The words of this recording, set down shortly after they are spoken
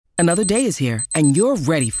Another day is here, and you're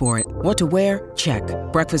ready for it. What to wear? Check.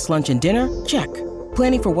 Breakfast, lunch, and dinner? Check.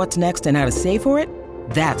 Planning for what's next and how to save for it?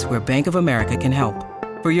 That's where Bank of America can help.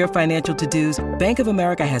 For your financial to-dos, Bank of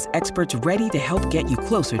America has experts ready to help get you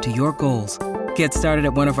closer to your goals. Get started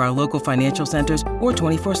at one of our local financial centers or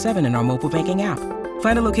 24/7 in our mobile banking app.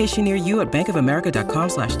 Find a location near you at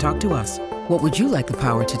bankofamerica.com/talktous. What would you like the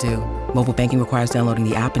power to do? Mobile banking requires downloading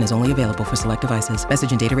the app and is only available for select devices.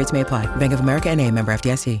 Message and data rates may apply. Bank of America N.A., member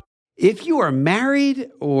FDIC. If you are married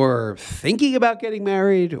or thinking about getting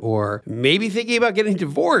married or maybe thinking about getting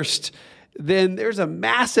divorced, then there's a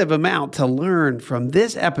massive amount to learn from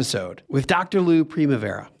this episode with Dr. Lou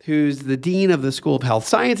Primavera, who's the Dean of the School of Health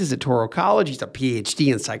Sciences at Touro College. He's a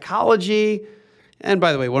PhD in psychology. And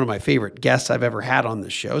by the way, one of my favorite guests I've ever had on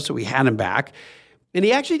this show, so we had him back. And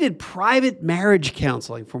he actually did private marriage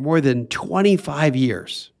counseling for more than 25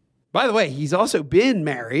 years. By the way, he's also been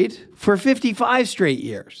married for 55 straight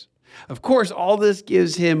years. Of course, all this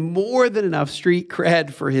gives him more than enough street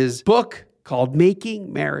cred for his book called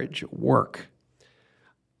Making Marriage Work.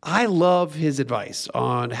 I love his advice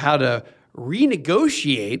on how to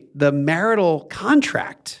renegotiate the marital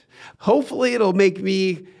contract. Hopefully, it'll make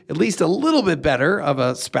me at least a little bit better of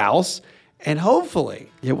a spouse, and hopefully,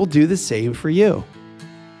 it will do the same for you.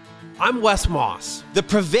 I'm Wes Moss. The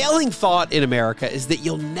prevailing thought in America is that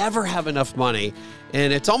you'll never have enough money,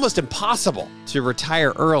 and it's almost impossible to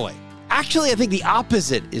retire early. Actually, I think the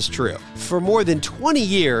opposite is true. For more than 20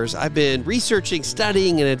 years, I've been researching,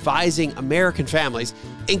 studying, and advising American families,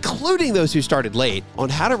 including those who started late, on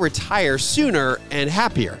how to retire sooner and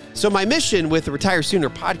happier. So my mission with the Retire Sooner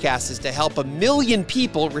podcast is to help 1 million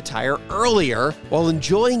people retire earlier while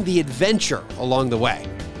enjoying the adventure along the way.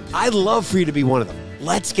 I'd love for you to be one of them.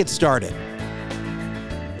 Let's get started.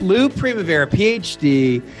 Lou Primavera,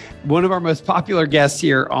 PhD, one of our most popular guests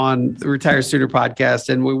here on the Retire Sooner podcast.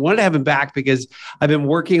 And we wanted to have him back because I've been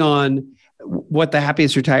working on what the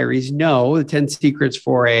happiest retirees know, the 10 secrets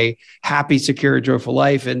for a happy, secure, joyful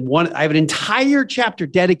life. And I have an entire chapter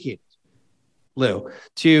dedicated, Lou,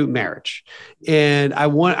 to marriage. And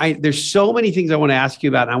there's so many things I want to ask you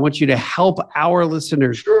about. And I want you to help our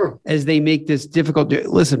listeners as they make this difficult.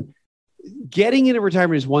 Listen, getting into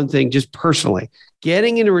retirement is one thing, just personally.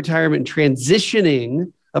 Getting into retirement and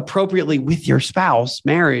transitioning appropriately with your spouse,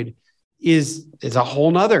 married, is a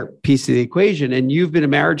whole nother piece of the equation. And you've been a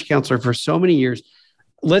marriage counselor for so many years.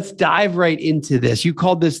 Let's dive right into this. You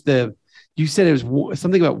called this you said it was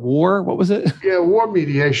something about war. What was it? Yeah, war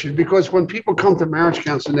mediation. Because when people come to marriage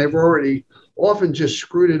counseling, they've already often just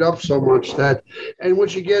screwed it up so much and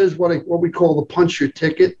what you get is what we call the punch your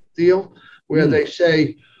ticket deal, where they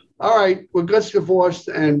say, all right, well, let's divorce.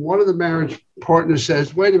 And one of the marriage partners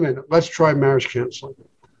says, wait a minute, let's try marriage counseling.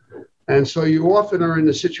 And so you often are in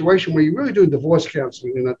a situation where you're really doing divorce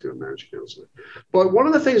counseling, you're not doing marriage counseling. But one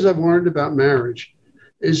of the things I've learned about marriage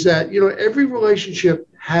is that, every relationship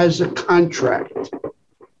has a contract.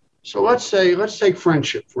 So let's take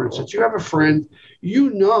friendship, for instance. You have a friend,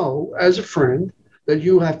 as a friend, that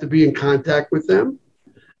you have to be in contact with them,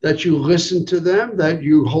 that you listen to them, that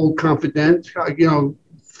you hold things.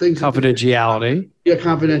 Confidentiality.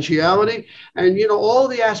 Confidentiality. And, all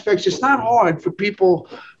the aspects. It's not hard for people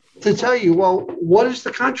to tell you, well, what is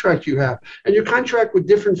the contract you have? And your contract with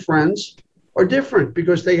different friends are different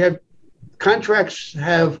because contracts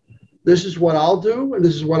have, this is what I'll do, and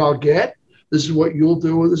this is what I'll get. This is what you'll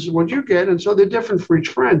do, and this is what you get. And so they're different for each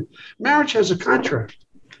friend. Marriage has a contract,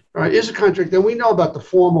 right? Is a contract. Then we know about the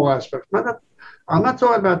formal aspect. I'm not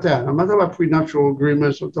talking about that. I'm not talking about prenuptial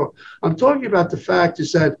agreements. I'm talking about the fact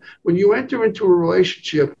is that when you enter into a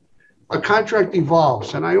relationship, a contract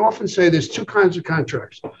evolves. And I often say there's two kinds of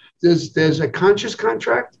contracts. There's a conscious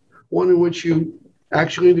contract, one in which you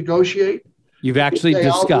actually negotiate. You've actually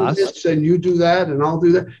discussed. I'll do this and you do that and I'll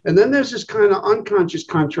do that. And then there's this kind of unconscious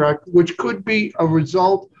contract, which could be a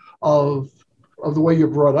result of the way you're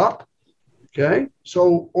brought up. Okay.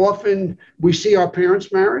 So often we see our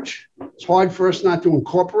parents' marriage. It's hard for us not to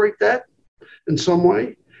incorporate that in some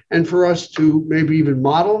way. And for us to maybe even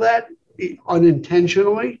model that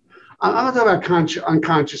unintentionally. I'm not talking about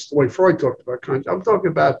unconscious the way Freud talked about conscious. I'm talking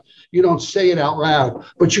about you don't say it out loud,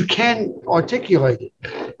 but you can articulate it.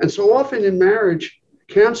 And so often in marriage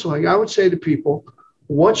counseling, I would say to people,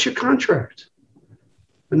 what's your contract?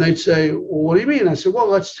 And they'd say, well, what do you mean? I said, well,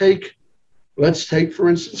 let's take, for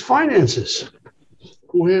instance, finances.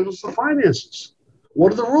 Who handles the finances?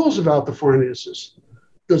 What are the rules about the finances?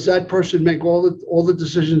 Does that person make all the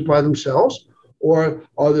decisions by themselves? Or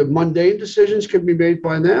are the mundane decisions can be made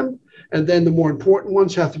by them? And then the more important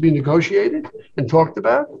ones have to be negotiated and talked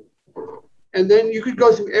about. And then you could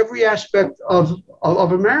go through every aspect of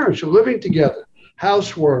of a marriage, of living together,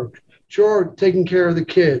 housework, chore, taking care of the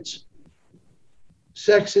kids,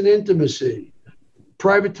 sex and intimacy,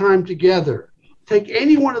 private time together. Take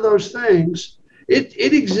any one of those things,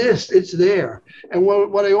 it exists, it's there. And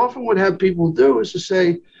what I often would have people do is to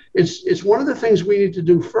say, it's one of the things we need to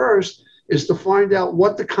do first is to find out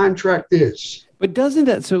what the contract is. But doesn't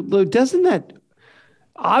that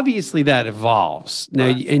obviously that evolves now?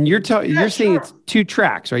 Right. And you're saying it's two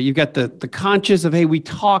tracks, right? You've got the conscious of, hey, we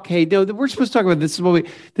talk, hey, no, we're supposed to talk about this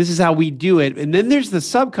is how we do it. And then there's the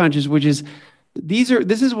subconscious, which is this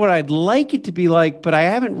is what I'd like it to be like, but I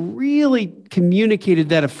haven't really communicated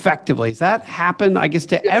that effectively. Does that happen, I guess,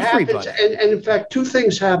 to everybody? And in fact, two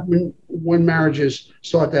things happen when marriages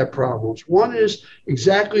start to have problems. One is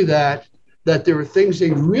exactly that there are things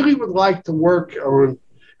they really would like to work on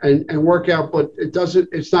and work out, but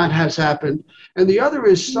it's not has happened. And the other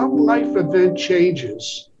is some life event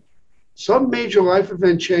changes, some major life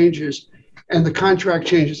event changes, and the contract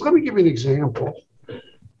changes. Let me give you an example.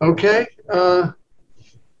 Okay,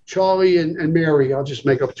 Charlie and Mary, I'll just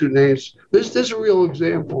make up two names. This is a real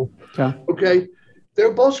example. Okay,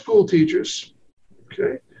 they're both school teachers.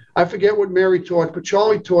 Okay, I forget what Mary taught, but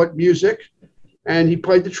Charlie taught music, and he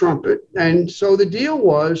played the trumpet. And so the deal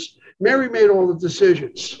was, Mary made all the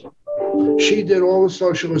decisions. She did all the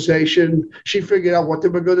socialization. She figured out what they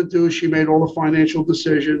were going to do. She made all the financial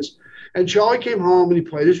decisions. And Charlie came home and he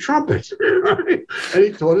played his trumpet, right? And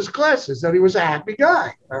he taught his classes, and he was a happy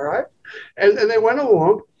guy, all right? And they went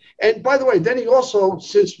along. And by the way, then he also,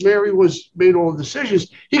 since Mary made all the decisions,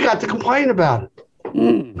 he got to complain about it.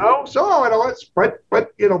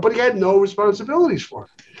 But he had no responsibilities for it.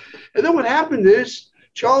 And then what happened is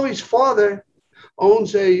Charlie's father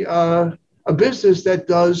owns a business that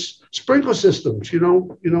does sprinkler systems,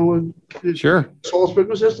 Sure. Solar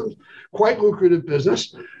sprinkler systems, quite lucrative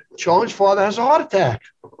business. Charlie's father has a heart attack.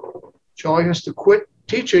 Charlie has to quit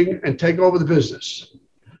teaching and take over the business.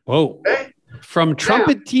 Whoa. Okay? From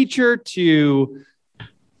trumpet teacher to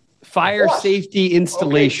fire safety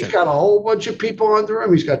installation. Okay. He's got a whole bunch of people under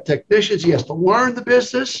him. He's got technicians. He has to learn the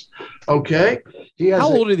business. Okay.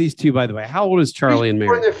 How old are these two, by the way? How old is Charlie and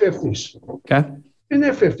Mary? In their 50s. Okay. In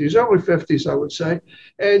their 50s, early 50s, I would say.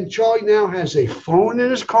 And Charlie now has a phone in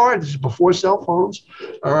his car. This is before cell phones.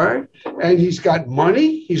 All right. And he's got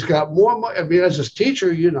money. He's got more money. I mean, as a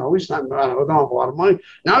teacher, he's not a lot of money.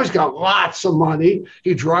 Now he's got lots of money.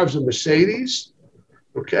 He drives a Mercedes.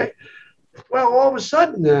 Okay. Well, all of a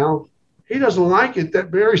sudden now, he doesn't like it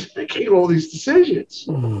that Mary's making all these decisions.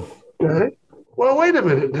 Okay. Well, wait a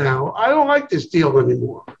minute now. I don't like this deal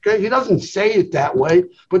anymore. Okay. He doesn't say it that way,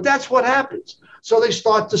 but that's what happens. So they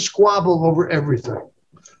start to squabble over everything. All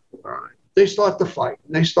right. They start to fight.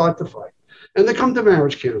 And they come to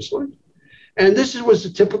marriage counseling. And this was the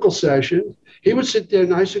typical session. He would sit there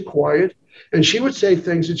nice and quiet, and she would say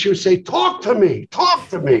things, and she would say, talk to me.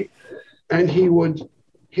 And he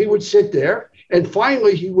would sit there, and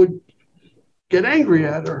finally he would get angry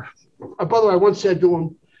at her. By the way, I once said to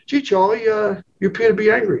him, gee, Charlie, you appear to be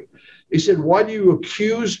angry. He said, why do you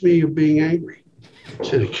accuse me of being angry? I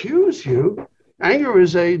said, accuse you? Anger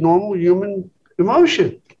is a normal human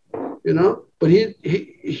emotion, but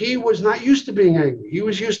he was not used to being angry. He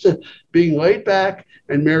was used to being laid back,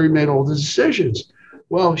 and Mary made all the decisions.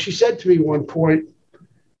 Well, she said to me one point,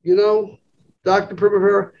 Dr.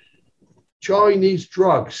 Primavera, Charlie needs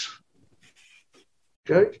drugs.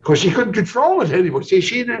 Okay? Because she couldn't control it anymore. See,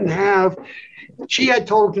 she had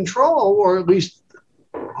total control, or at least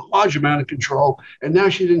a large amount of control, and now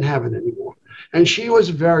she didn't have it anymore. And she was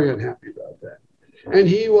very unhappy about that. And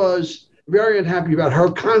he was very unhappy about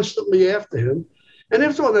her constantly after him. And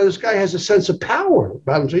after all, this guy has a sense of power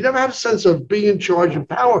about him. So he never had a sense of being in charge of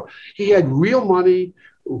power. He had real money,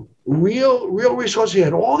 real resources. He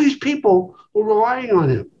had all these people who were relying on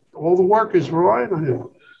him, all the workers relying on him.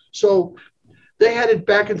 So they had it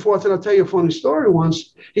back and forth. And I'll tell you a funny story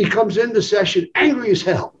once. He comes in the session angry as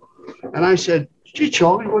hell. And I said, gee,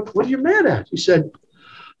 Charlie, what are you mad at? He said,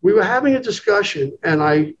 we were having a discussion, and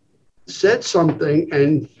I said something,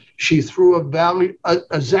 and she threw a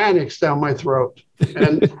Xanax down my throat.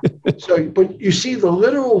 And but you see the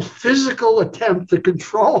literal physical attempt to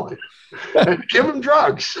control it and give him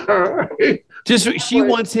drugs. Right? She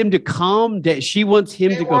wants him to calm down. She wants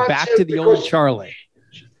him to go back to the old Charlie.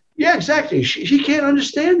 Yeah, exactly. She can't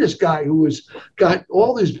understand this guy who has got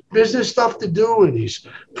all this business stuff to do, and these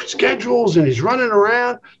schedules, and he's running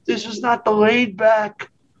around. This is not the laid back,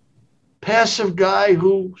 passive guy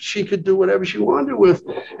who she could do whatever she wanted with.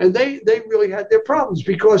 And they really had their problems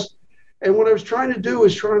and what I was trying to do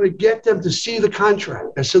is trying to get them to see the contract.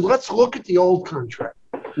 I said, let's look at the old contract.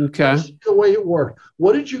 Okay. That's the way it worked.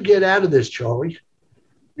 What did you get out of this, Charlie?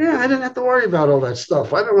 Yeah, I didn't have to worry about all that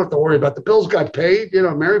stuff. I don't have to worry about the bills got paid.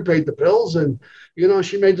 Mary paid the bills, and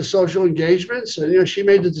she made the social engagements, and she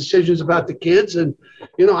made the decisions about the kids, and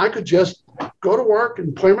I could just go to work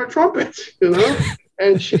and play my trumpet, and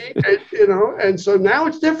and so now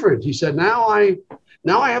it's different. He said, now I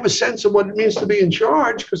have a sense of what it means to be in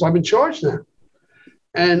charge because I'm in charge now,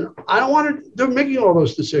 and I don't want to. They're making all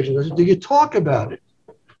those decisions. I said, do you talk about it?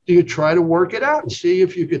 Do you try to work it out and see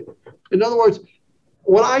if you could? In other words,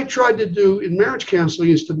 what I tried to do in marriage counseling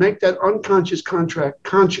is to make that unconscious contract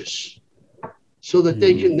conscious so that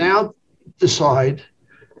they can now decide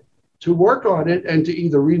to work on it and to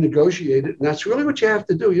either renegotiate it. And that's really what you have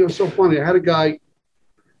to do. It's so funny. I had a guy,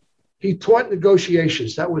 he taught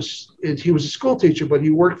negotiations. He was a school teacher, but he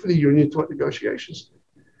worked for the union, taught negotiations.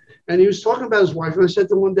 And he was talking about his wife. And I said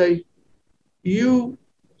to him one day, you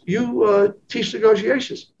teach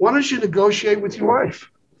negotiations. Why don't you negotiate with your wife?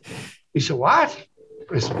 He said, what?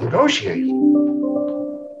 I said, negotiate?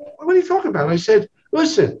 What are you talking about? I said,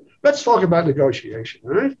 listen, let's talk about negotiation,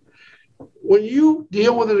 all right? When you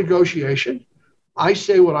deal with a negotiation, I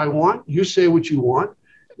say what I want, you say what you want.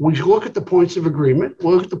 We look at the points of agreement,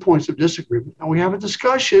 we look at the points of disagreement, and we have a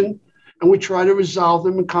discussion, and we try to resolve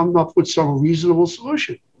them and come up with some reasonable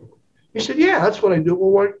solution. He said, yeah, that's what I do.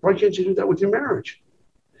 Well, why can't you do that with your marriage?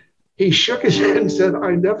 He shook his head and said,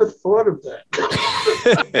 I never thought of that.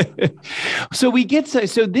 So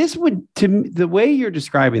this would, the way you're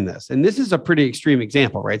describing this, and this is a pretty extreme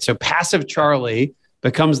example, right? So passive Charlie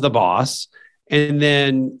becomes the boss, and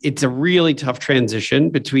then it's a really tough transition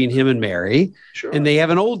between him and Mary. Sure. And they have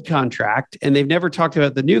an old contract and they've never talked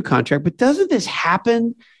about the new contract. But doesn't this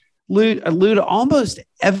happen, Lou, almost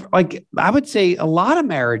like I would say a lot of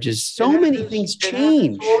marriages, so many things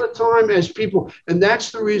change all the time as people. And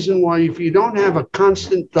that's the reason why if you don't have a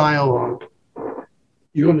constant dialogue,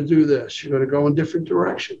 you're going to do this. You're going to go in different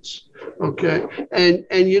directions. Okay. And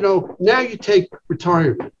now you take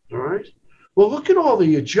retirement. All right. Well, look at all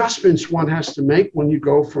the adjustments one has to make when you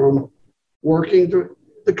go from working to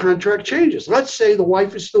the contract changes. Let's say the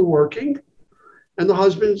wife is still working and the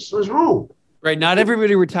husband is home. Right. Not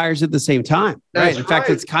everybody retires at the same time. Right. In fact,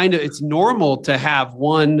 it's normal to have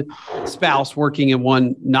one spouse working and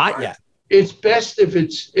one not yet. It's best if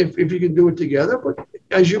you can do it together. But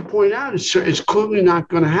as you point out, it's clearly not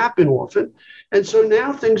going to happen often. And so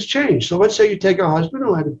now things change. So let's say you take a husband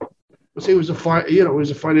who let's say he was a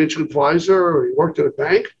financial advisor or he worked at a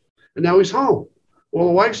bank and now he's home. Well,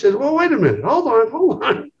 the wife says, well, wait a minute. Hold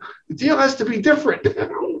on. The deal has to be different.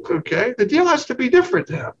 Okay. The deal has to be different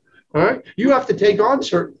now. All right. You have to take on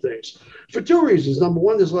certain things for two reasons. Number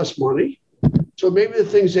one, there's less money. So maybe the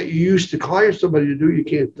things that you used to hire somebody to do, you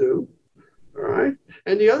can't do. All right.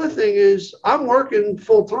 And the other thing is I'm working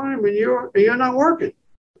full time and you're not working.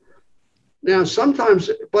 Now, sometimes,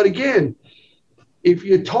 but again, if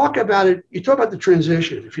you talk about it, you talk about the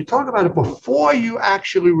transition. If you talk about it before you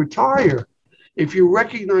actually retire, if you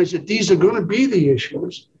recognize that these are going to be the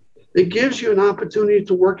issues, it gives you an opportunity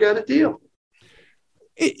to work out a deal.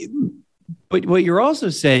 But what you're also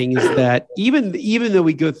saying is that even though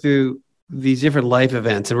we go through these different life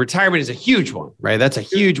events, and retirement is a huge one, right? That's a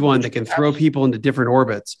huge one that can throw people into different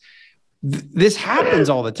orbits. This happens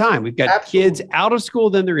all the time. We've got kids out of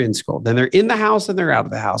school, then they're in school, then they're in the house, and they're out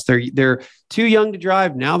of the house. They're too young to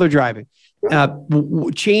drive. Now they're driving.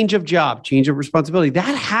 Change of job, change of responsibility.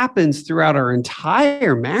 That happens throughout our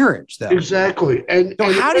entire marriage, though. Exactly. And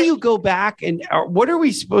how do you go back and what are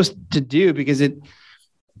we supposed to do? Because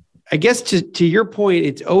I guess to your point,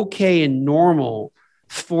 it's okay and normal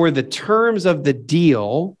for the terms of the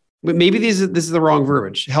deal. But maybe this is the wrong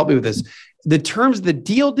verbiage. Help me with this. The terms of the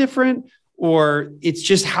deal different, or it's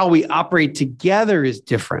just how we operate together is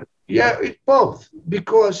different? Yeah, both,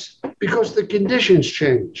 because the conditions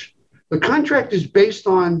change. The contract is based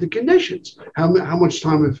on the conditions. How much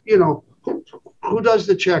time who does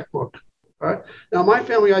the checkbook? Right now, my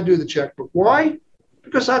family, I do the checkbook. Why?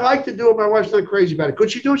 Because I like to do it. My wife's not crazy about it. Could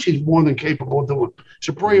she do it? She's more than capable of doing it. She's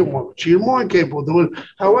a brilliant woman. She's more than capable of doing it.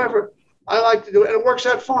 However, I like to do it, and it works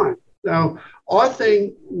out fine. Now, our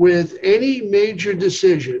thing with any major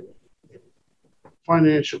decision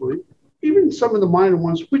financially, even some of the minor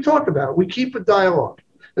ones, we talk about it. We keep a dialogue.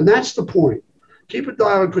 And that's the point. Keep a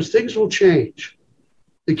dialogue because things will change.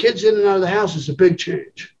 The kids in and out of the house is a big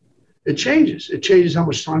change. It changes. It changes how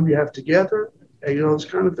much time you have together, and, those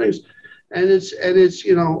kind of things. And it's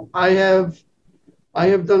I have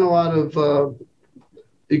done a lot of,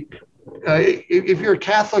 if you're a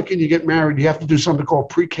Catholic and you get married, you have to do something called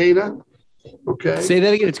pre-Cana. Okay. Say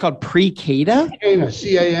that again. It's called pre-Cana? Cana,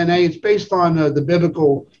 C-A-N-A. It's based on the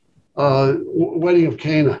biblical wedding of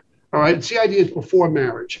Cana. All right. It's the idea is before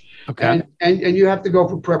marriage. Okay. And you have to go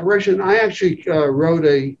for preparation. I actually wrote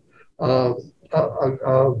a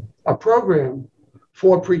program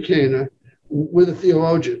for pre-Cana with a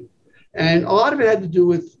theologian. And a lot of it had to do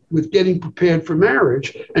with getting prepared for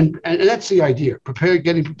marriage. And that's the idea,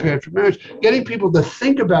 getting prepared for marriage, getting people to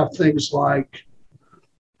think about things like,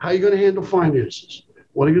 how are you going to handle finances?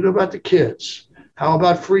 What are you going to do about the kids? How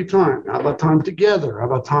about free time? How about time together? How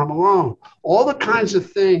about time alone? All the kinds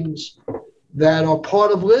of things that are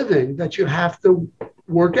part of living that you have to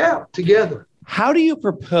work out together. How do you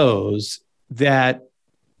propose that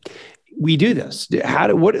we do this? Give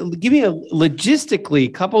me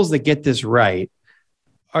logistically, couples that get this right,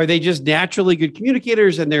 are they just naturally good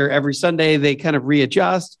communicators and they're every Sunday they kind of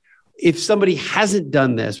readjust? If somebody hasn't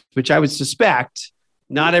done this, which I would suspect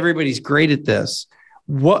not everybody's great at this,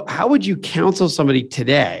 how would you counsel somebody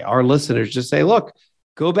today, our listeners, just say, look,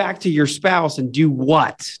 go back to your spouse and do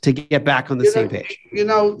what to get back on the same page?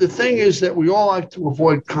 The thing is that we all like to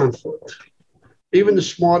avoid conflict. Even the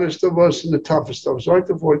smartest of us and the toughest of us like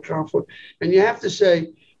to avoid conflict. And you have to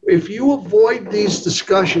say, if you avoid these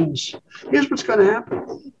discussions, here's what's going to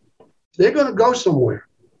happen. They're going to go somewhere,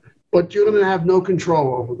 but you're going to have no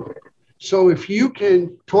control over them. So if you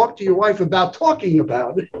can talk to your wife about talking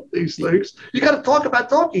about these things, you got to talk about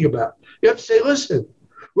talking about it. You have to say, listen,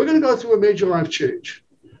 we're going to go through a major life change,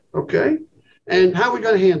 okay? And how are we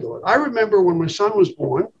going to handle it? I remember when my son was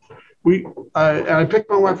born, I picked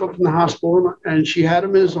my wife up from the hospital, and she had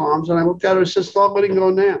him in his arms, and I looked at her and said, start letting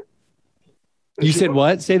go now. And you said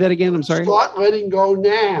what? Say that again. I'm sorry. Start letting go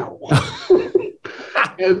now.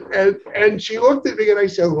 and she looked at me and I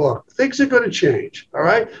said, look, things are going to change. All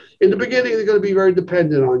right. In the beginning, they're going to be very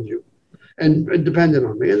dependent on you and dependent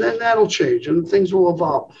on me. And then that'll change and things will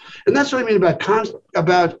evolve. And that's what I mean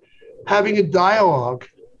about having a dialogue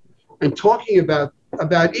and talking about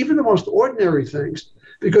even the most ordinary things,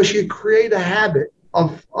 because you create a habit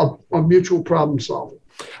of mutual problem solving.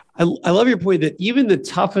 I love your point that even the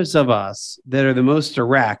toughest of us that are the most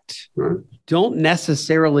direct don't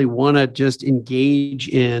necessarily want to just engage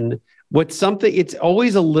in it's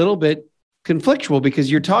always a little bit conflictual,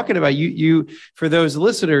 because you're talking about you for those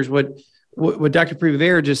listeners, what Dr.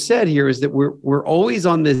 Primavera just said here is that we're always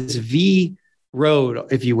on this V road,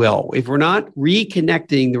 if you will. If we're not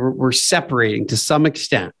reconnecting, we're separating to some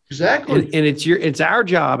extent. Exactly. And it's our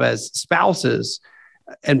job as spouses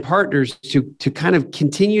and partners to kind of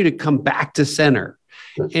continue to come back to center.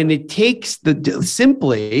 That's and it takes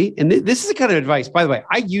simply, and this is the kind of advice, by the way,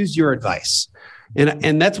 I use your advice.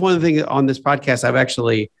 And that's one of the things on this podcast I've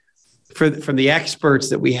actually, from the experts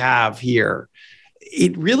that we have here,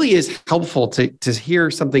 it really is helpful to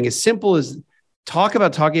hear something as simple as talking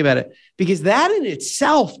about it, because that in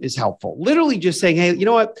itself is helpful. Literally just saying, hey, you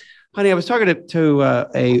know what, honey, I was talking to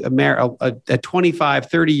a 25,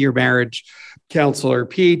 30-year marriage counselor,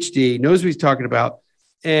 PhD, knows what he's talking about.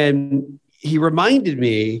 And he reminded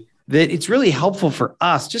me that it's really helpful for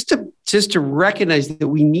us just to recognize that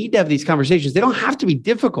we need to have these conversations. They don't have to be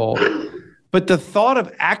difficult, but the thought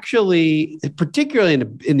of actually, particularly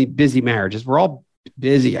in the busy marriages, we're all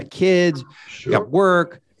busy, got kids, got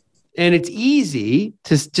work, and it's easy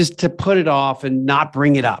to put it off and not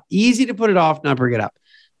bring it up. Easy to put it off, not bring it up.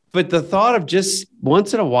 But the thought of just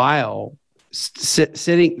once in a while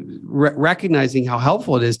sitting, recognizing how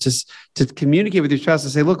helpful it is to communicate with your spouse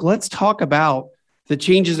and say, look, let's talk about the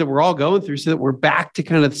changes that we're all going through so that we're back to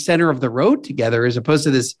kind of the center of the road together, as opposed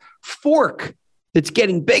to this fork that's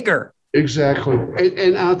getting bigger. Exactly.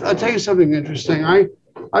 And I'll tell you something interesting.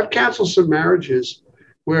 I've counseled some marriages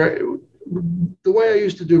where the way I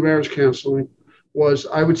used to do marriage counseling was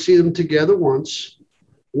I would see them together once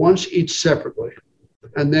each separately,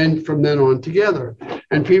 and then from then on together.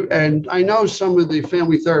 And I know some of the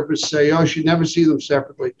family therapists say, oh, you should never see them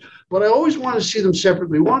separately. But I always want to see them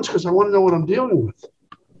separately once, because I want to know what I'm dealing with.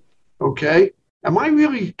 Okay? Am I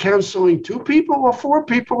really counseling 2 people or 4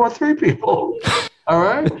 people or 3 people? All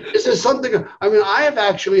right? Is there something? I mean, I have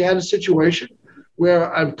actually had a situation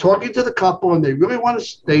where I'm talking to the couple and they really want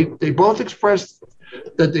to, they both expressed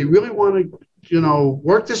that they really want to,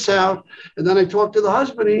 work this out. And then I talked to the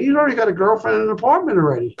husband, and he's already got a girlfriend in an apartment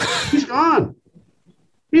already. He's gone.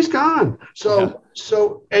 But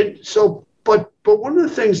one of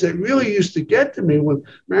the things that really used to get to me with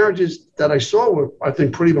marriages that I saw were, I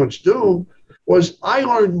think, pretty much doomed, was I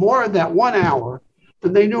learned more in that 1 hour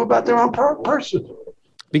than they knew about their own person.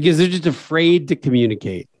 Because they're just afraid to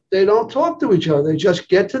communicate. They don't talk to each other. They just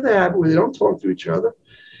get to the habit where they don't talk to each other.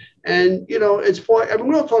 And, it's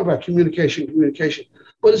we'll talk about communication,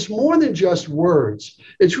 but it's more than just words.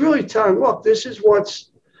 It's really telling, look, this is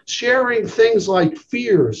what's sharing. Things like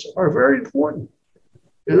fears are very important.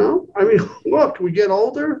 Look, we get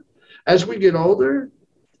older. As we get older,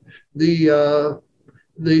 the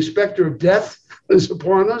specter of death is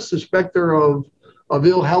upon us. The specter of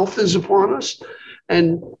ill health is upon us.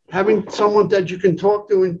 And having someone that you can talk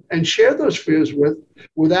to and share those fears with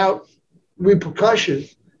without repercussion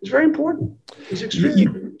is very important. It's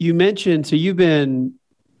extremely. You mentioned, so you've been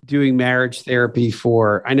doing marriage therapy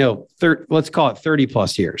for, I know, let's call it 30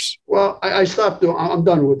 plus years. Well, I stopped doing, I'm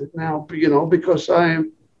done with it now, because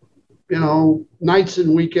I'm, nights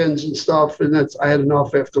and weekends and stuff. And I had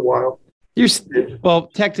enough after a while.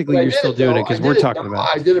 Technically you're still doing it because we're talking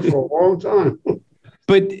about it. I did it for a long time.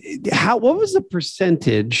 But what was the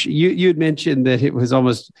percentage? You had mentioned that it was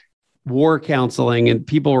almost war counseling and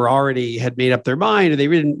people had made up their mind or they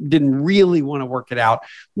didn't really want to work it out.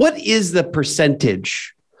 What is the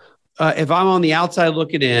percentage? If I'm on the outside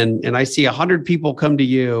looking in and I see 100 people come to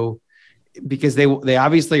you because they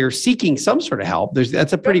obviously are seeking some sort of help,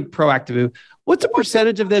 that's a pretty proactive move. What's the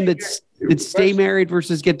percentage of them that stay married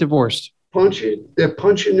versus get divorced? They're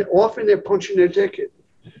punching their ticket.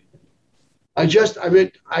 I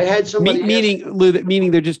had somebody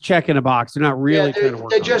meaning they're just checking a box. They're not really trying to work.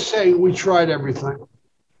 They're just saying we tried everything.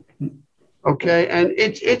 Okay, and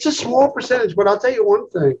it's a small percentage, but I'll tell you one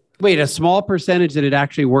thing. Wait, a small percentage that it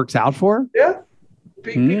actually works out for? Yeah,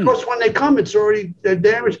 because when they come, it's already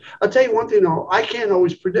damaged. I'll tell you one thing, though. I can't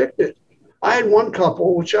always predict it. I had one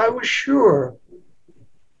couple, which I was sure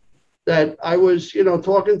that I was,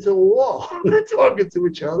 talking to a wall, not talking to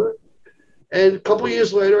each other. And a couple of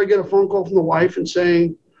years later, I get a phone call from the wife and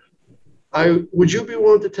saying, would you be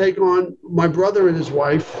willing to take on my brother and his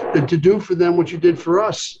wife and to do for them what you did for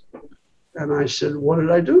us? And I said, what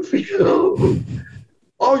did I do for you?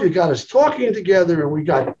 Oh, you got us talking together and we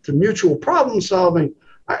got to mutual problem solving.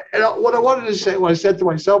 What I wanted to say, what I said to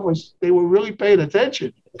myself was they were really paying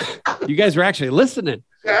attention. You guys were actually listening.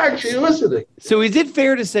 Actually listening. So is it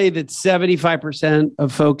fair to say that 75%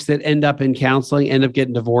 of folks that end up in counseling end up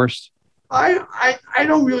getting divorced? I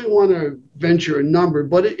don't really want to venture a number,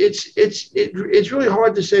 but it's really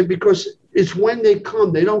hard to say because it's when they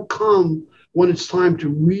come. They don't come when it's time to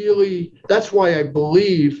really. That's why I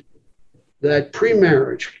believe that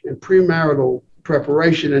pre-marriage and premarital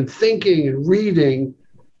preparation and thinking and reading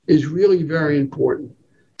is really very important.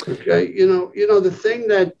 Okay, the thing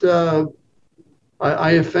that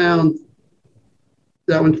I have found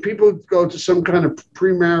that when people go to some kind of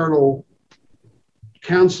premarital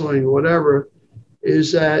counseling or whatever,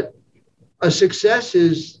 is that a success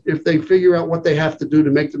is if they figure out what they have to do to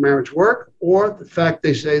make the marriage work, or the fact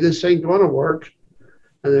they say this ain't going to work,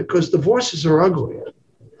 and because divorces are ugly.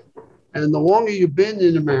 And the longer you've been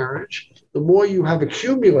in a marriage, the more you have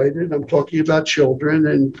accumulated. I'm talking about children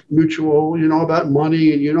and mutual, about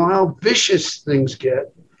money, and how vicious things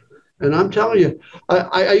get. And I'm telling you,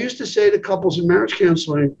 I used to say to couples in marriage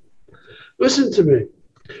counseling, listen to me.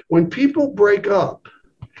 When people break up,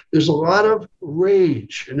 there's a lot of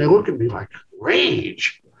rage. And they look at me like,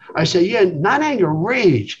 rage? I say, yeah, not anger,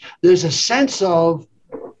 rage. There's a sense of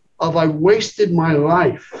I wasted my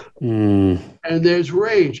life. And there's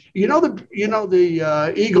rage.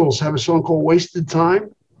 The Eagles have a song called Wasted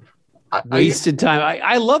Time. Wasted Time.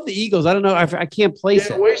 I love the Eagles. I don't know. I can't place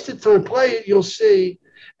it. Wasted Time. Play it. You'll see.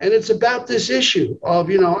 And it's about this issue of,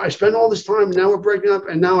 I spent all this time, now we're breaking up,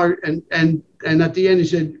 and now and at the end he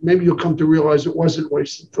said, maybe you'll come to realize it wasn't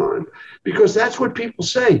wasted time. Because that's what people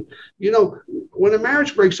say. When a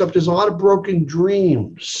marriage breaks up, there's a lot of broken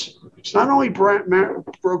dreams. It's not only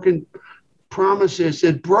broken promises,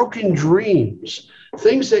 it's broken dreams.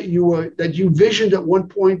 Things that you visioned at one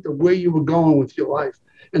point of where you were going with your life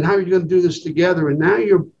and how you're going to do this together. And now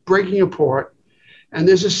you're breaking apart. And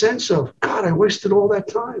there's a sense of, God, I wasted all that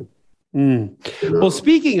time. Well,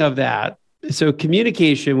 speaking of that, so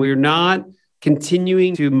communication, we're not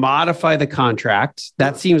continuing to modify the contract.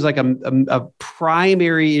 That seems like a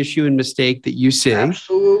primary issue and mistake that you see.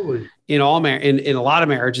 Absolutely. In a lot of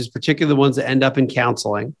marriages, particularly the ones that end up in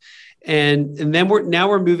counseling. And then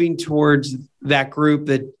we're moving towards that group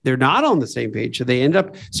that they're not on the same page. So they end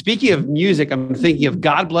up, speaking of music, I'm thinking of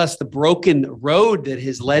God Bless the Broken Road That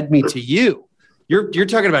Has Led Me to You. You're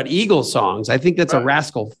talking about Eagles songs. I think that's a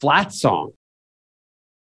Rascal Flatts song.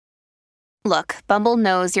 Look, Bumble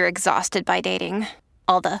knows you're exhausted by dating.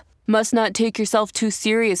 All the must not take yourself too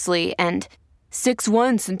seriously and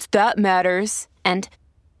 6'1" since that matters. And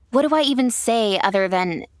what do I even say other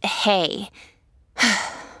than, hey?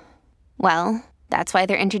 Well, that's why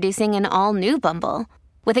they're introducing an all-new Bumble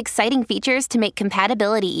With exciting features to make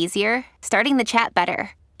compatibility easier, starting the chat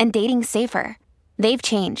better, and dating safer. They've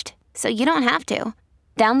changed, so you don't have to.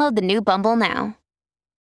 Download the new Bumble now.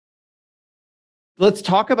 Let's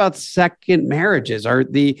talk about second marriages.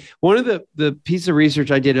 One of the piece of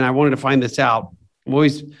research I did, and I wanted to find this out. I'm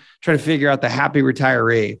always trying to figure out the happy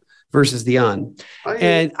retiree versus the un.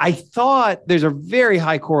 And I thought there's a very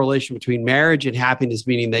high correlation between marriage and happiness,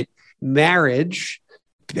 meaning that marriage,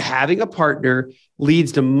 having a partner,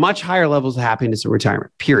 leads to much higher levels of happiness in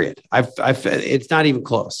retirement, period. It's not even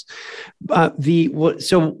close.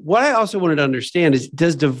 So what I also wanted to understand is,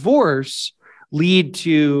 does divorce lead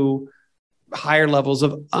to higher levels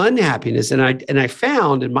of unhappiness? And I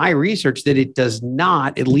found in my research that it does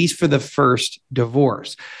not, at least for the first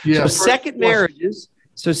divorce. Yeah, second marriages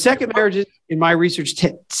in my research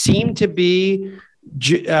seem to be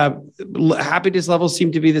happiness levels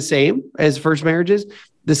seem to be the same as first marriages.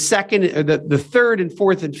 The third and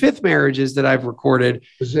fourth and fifth marriages that I've recorded,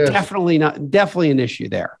 definitely an issue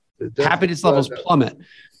there. Happiness levels plummet.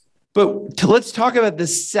 But let's talk about the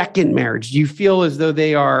second marriage. Do you feel as though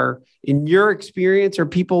they are, in your experience, are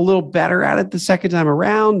people a little better at it the second time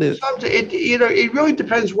around? It really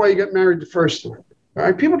depends why you got married the first time. All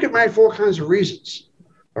right, people get married for all kinds of reasons.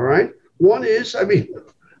 All right, one is,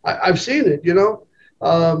 I've seen it.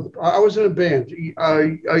 I was in a band.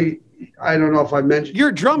 I don't know if I mentioned. You're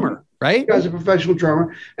a drummer, right? I was a professional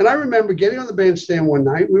drummer, and I remember getting on the bandstand one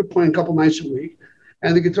night. We were playing a couple nights a week,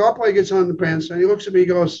 and the guitar player gets on the bandstand. He looks at me. He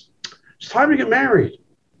goes, "It's time to get married."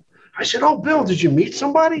 I said, "Oh, Bill, did you meet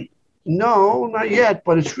somebody?" "No, not yet,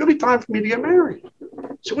 but it's really time for me to get married."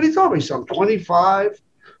 So what he told me, so I'm 25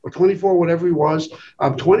 or 24, whatever he was.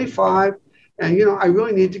 I'm 25, and I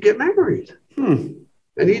really need to get married.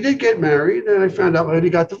 And he did get married, and I found out later he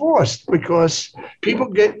got divorced, because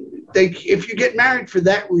people if you get married for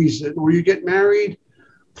that reason, or you get married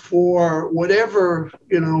for whatever,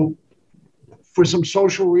 for some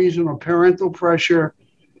social reason or parental pressure,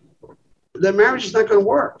 then marriage is not going to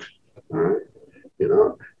work. All right.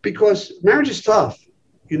 Because marriage is tough.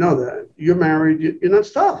 You know that. You're married,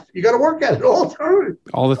 it's tough. You got to work at it all the time.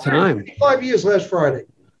 All the time. 55 years last Friday.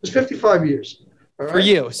 It's 55 years. For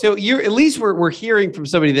you. So at least we're hearing from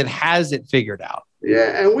somebody that has it figured out.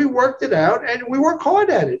 Yeah, and we worked it out, and we work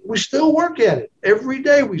hard at it. We still work at it. Every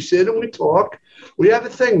day we sit and we talk. We have a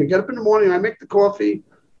thing. We get up in the morning. I make the coffee,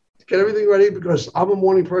 get everything ready, because I'm a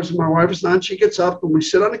morning person. My wife is not. She gets up, and we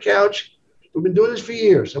sit on the couch. We've been doing this for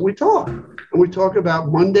years, and we talk. And we talk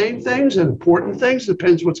about mundane things and important things.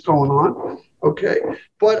 Depends what's going on. Okay.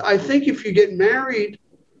 But I think if you get married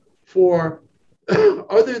for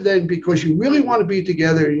other than because you really want to be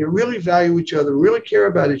together and you really value each other, really care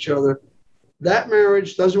about each other, that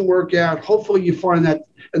marriage doesn't work out. Hopefully you find that.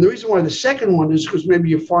 And the reason why the second one is because maybe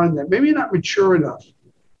you find that maybe you're not mature enough.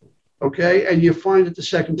 Okay. And you find it the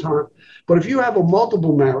second time. But if you have a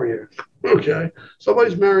multiple marrier, okay,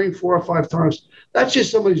 somebody's marrying 4 or 5 times, that's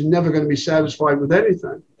just somebody's never going to be satisfied with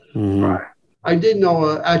anything. Mm-hmm. Right. I did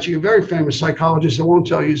know actually a very famous psychologist. I won't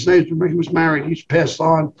tell you his name. He was married. He's passed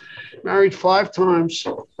on. Married 5 times.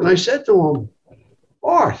 And I said to him,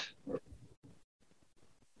 "Art,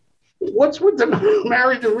 what's with the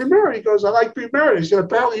married and remarried?" He goes, "I like being married." I said,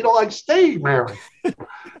 "Apparently you don't like staying married."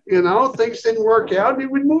 Things didn't work out, and he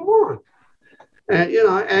would move on. And,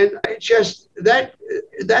 and it's just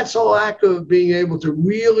that's a lack of being able to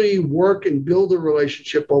really work and build a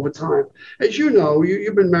relationship over time. As you know,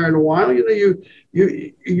 you've been married a while.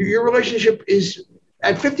 Your relationship is,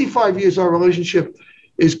 at 55 years, our relationship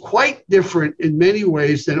is quite different in many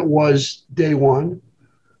ways than it was day one.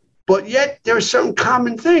 But yet there are certain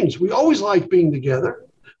common things. We always like being together.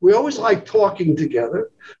 We always like talking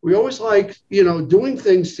together. We always like, doing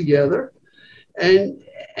things together. And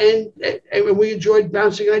we enjoyed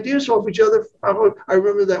bouncing ideas off each other. I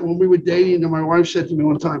remember that when we were dating, and my wife said to me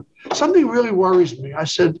one time, "Something really worries me." I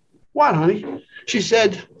said, "What, honey?" She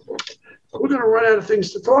said, "We're going to run out of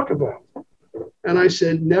things to talk about." And I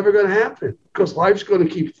said, "Never going to happen, because life's going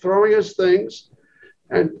to keep throwing us things."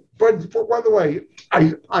 And but by the way,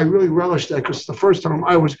 I really relish that, because the first time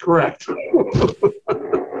I was correct,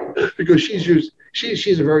 because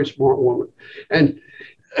she's a very smart woman, and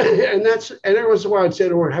every once in a while I'd say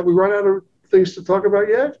to her, "Have we run out of things to talk about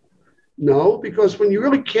yet?" No, because when you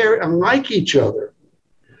really care and like each other,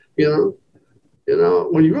 when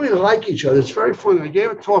you really like each other, it's very funny. I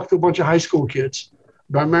gave a talk to a bunch of high school kids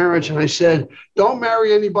about marriage, and I said, "Don't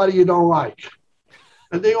marry anybody you don't like."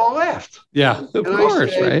 And they all laughed. Yeah, of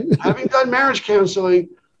course, right? Having done marriage counseling,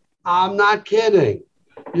 I'm not kidding.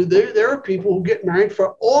 There are people who get married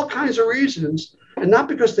for all kinds of reasons And not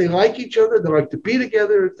because they like each other, they like to be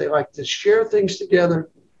together, they like to share things together.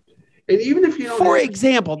 And even if you don't, for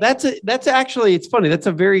example, that's actually, it's funny. That's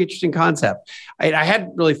a very interesting concept. I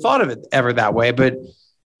hadn't really thought of it ever that way, but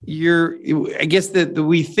I guess that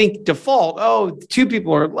we think default, oh, two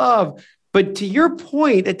people are in love. But to your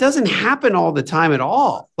point, it doesn't happen all the time at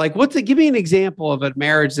all. Like, give me an example of a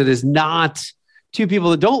marriage that is not two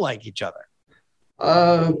people that don't like each other.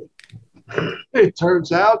 It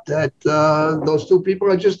turns out that those two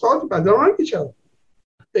people I just talked about don't like each other.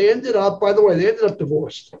 They ended up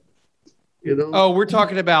divorced. Oh, we're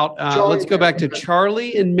talking about, let's go back to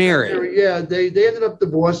Charlie and Mary. Yeah, they ended up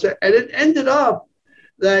divorced. And it ended up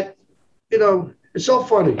that, it's so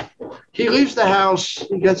funny. He leaves the house.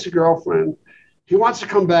 He gets a girlfriend. He wants to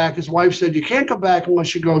come back. His wife said, you can't come back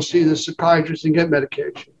unless you go see the psychiatrist and get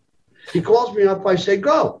medication. He calls me up. I say,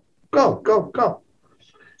 go.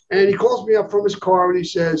 And he calls me up from his car and he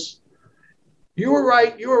says, you were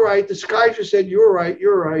right. The psychiatrist said, you were right.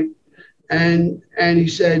 And he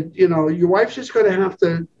said, your wife's just going to have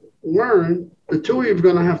to learn, the two of you are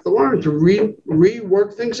going to have to learn to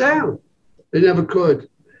rework things out. They never could.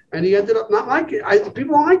 And he ended up not liking it.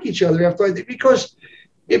 People don't like each other because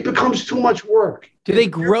it becomes too much work. Do they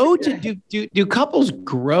grow do couples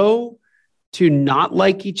grow to not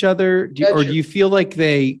like each other? Do you feel like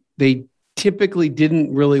they typically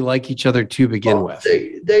didn't really like each other to begin with?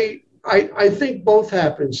 I think both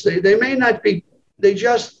happens. They may not be, they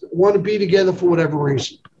just want to be together for whatever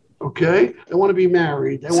reason. Okay. They want to be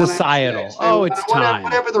married. They Societal. It's time.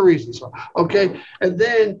 Whatever the reasons are. Okay. And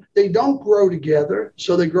then they don't grow together.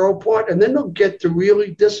 So they grow apart and then they'll get to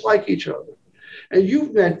really dislike each other. And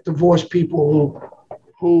you've met divorced people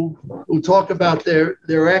who talk about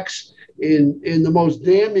their ex in the most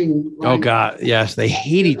damning language. Oh God. Yes. They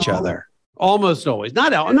hate each other. Almost always.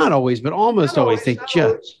 Not always, but almost always. They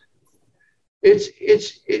just. It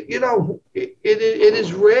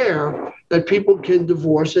is rare that people can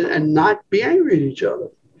divorce and not be angry at each other,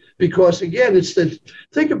 because again,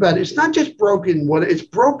 think about it. It's not just it's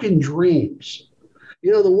broken dreams.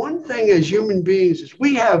 The one thing as human beings is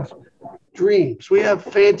we have dreams, we have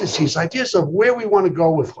fantasies, ideas of where we want to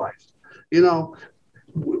go with life. We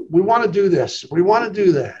want to do this, we want to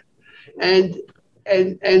do that, and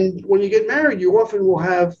when you get married, you often will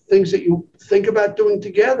have things that you think about doing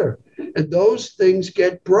together. And those things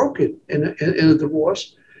get broken in a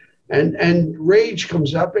divorce, and rage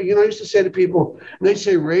comes up. And, I used to say to people, and they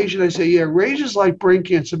say rage, and I say, yeah, rage is like brain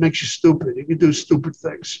cancer. It makes you stupid. You can do stupid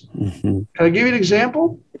things. Mm-hmm. Can I give you an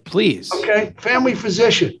example? Please. Okay. Family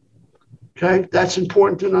physician. Okay. That's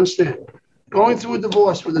important to understand. Going through a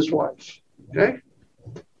divorce with his wife. Okay.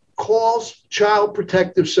 Calls Child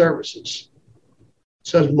Protective Services.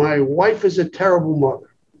 Says, my wife is a terrible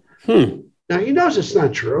mother. Now, he knows it's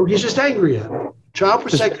not true. He's just angry at her. Child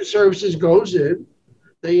Protective Services goes in,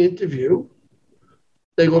 they interview,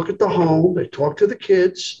 they look at the home, they talk to the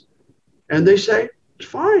kids, and they say, it's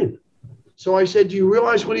fine. So I said, do you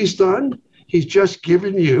realize what he's done? He's just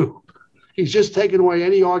taken away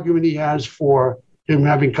any argument he has for him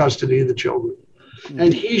having custody of the children.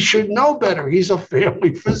 And he should know better. He's a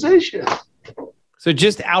family physician. So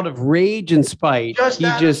just out of rage and spite,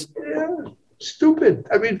 stupid.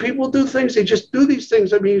 I mean, people do things. They just do these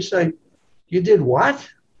things. I mean, you say, you did what?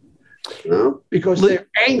 Because they're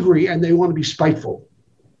angry and they want to be spiteful.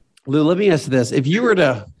 Lou, let me ask this. If you were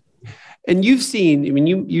to, and you've seen,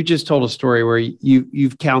 you just told a story where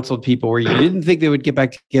you've counseled people where you didn't think they would get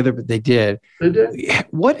back together, but they did. They did.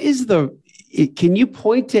 What is can you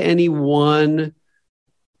point to any one,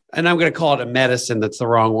 and I'm going to call it a medicine, that's the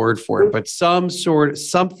wrong word for it, but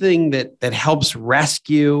something that helps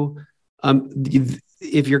rescue.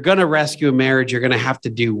 If you're going to rescue a marriage, you're going to have to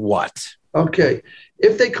do what? Okay.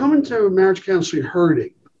 If they come into marriage counseling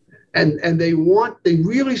hurting and they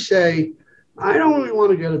really say, I don't really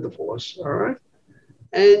want to get a divorce. All right.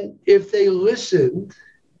 And if they listen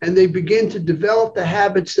and they begin to develop the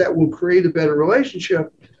habits that will create a better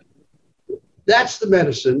relationship, that's the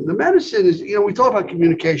medicine. The medicine is, we talk about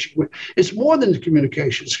communication. It's more than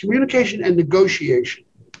communication. It's communication and negotiation.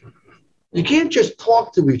 You can't just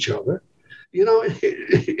talk to each other.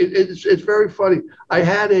 It's very funny. I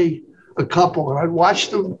had a couple, and I'd watch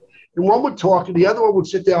them, and one would talk, and the other one would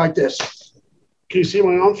sit there like this. Can you see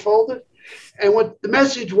my arms folded? And what the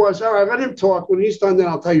message was, all right, let him talk. When he's done, then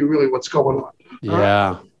I'll tell you really what's going on. Yeah.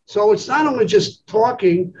 Right? So it's not only just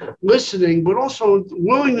talking, listening, but also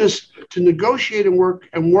willingness to negotiate and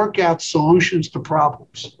work out solutions to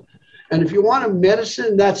problems. And if you want a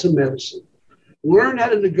medicine, that's a medicine. Learn how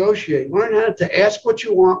to negotiate. Learn how to ask what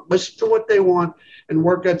you want, listen to what they want, and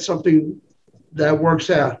work out something that works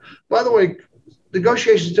out. By the way,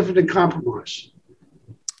 negotiation is different than compromise.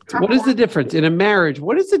 What is the difference in a marriage?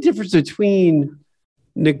 What is the difference between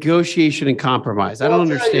negotiation and compromise? I don't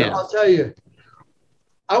understand. I'll tell you.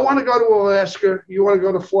 I want to go to Alaska. You want to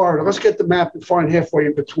go to Florida. Let's get the map and find halfway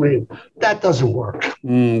in between. That doesn't work.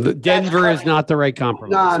 Denver is not the right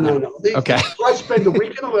compromise. No. Okay. Let's spend a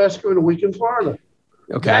week in Alaska and a week in Florida.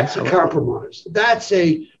 Okay. That's a compromise. That's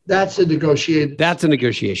a negotiation. That's a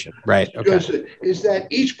negotiation, right? Okay. Is that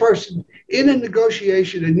each person in a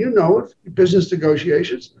negotiation, and business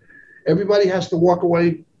negotiations, everybody has to walk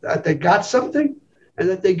away that they got something and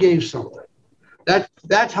that they gave something.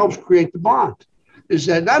 That helps create the bond. Is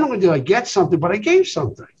that not only did I get something, but I gave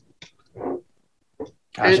something.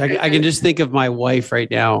 Gosh, I can just think of my wife right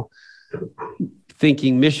now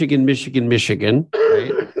thinking Michigan, right?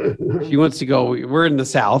 She wants to go. We're in the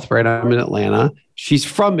South, right? I'm in Atlanta. She's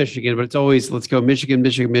from Michigan, but it's always, let's go Michigan.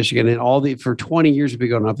 And for 20 years, we've been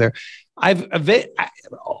going up there.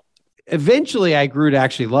 Eventually I grew to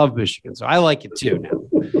actually love Michigan. So I like it too now.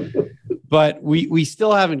 But we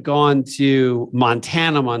still haven't gone to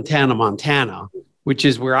Montana, which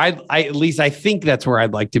is where I at least I think that's where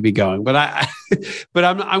I'd like to be going. But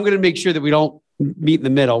I'm going to make sure that we don't meet in the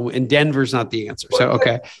middle, and Denver's not the answer. So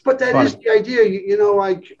okay. But that is the idea.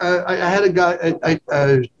 I had a guy,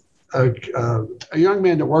 a young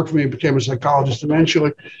man that worked for me and became a psychologist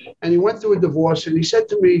eventually, and he went through a divorce, and he said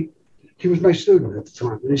to me, he was my student at the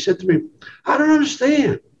time, and he said to me, "I don't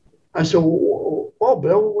understand." I said, "Well,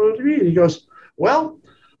 Bill, what do you mean?" He goes, "Well,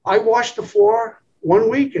 I washed the floor one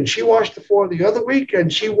week and she washed the floor the other week,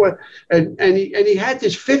 and she went and he had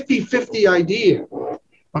this 50-50 idea."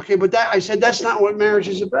 Okay, but I said, that's not what marriage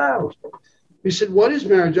is about. He said, "What is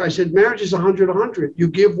marriage?" I said, "Marriage is 100-100. You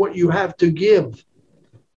give what you have to give."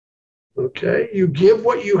 Okay, you give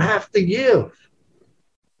what you have to give.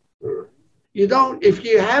 You don't, if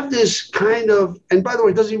you have this kind of, and by the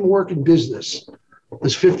way, it doesn't even work in business.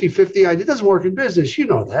 This 50-50 idea doesn't work in business. You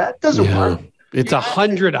know that. It doesn't work. It's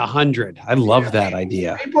 100-100. I love that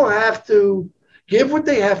idea. People have to give what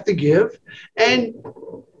they have to give, and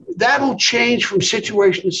that'll change from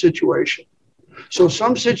situation to situation. So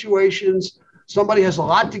some situations, somebody has a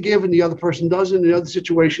lot to give and the other person doesn't. In the other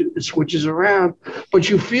situation, it switches around. But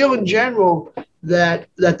you feel in general that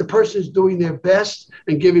the person is doing their best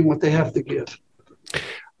and giving what they have to give.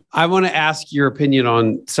 I want to ask your opinion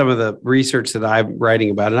on some of the research that I'm writing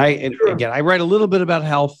about. And again, I write a little bit about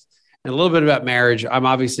health and a little bit about marriage. I'm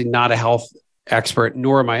obviously not a health expert,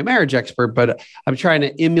 nor am I a marriage expert, but I'm trying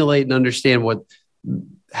to emulate and understand what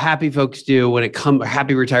happy folks do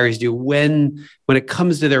happy retirees do when it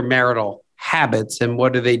comes to their marital habits, and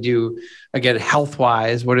what do they do, again,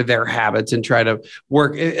 health-wise, what are their habits, and try to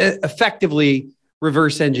work effectively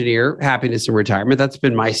reverse engineer happiness in retirement. That's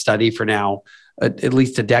been my study for now, at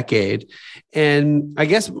least a decade. And I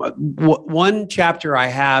guess one chapter I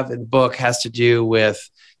have in the book has to do with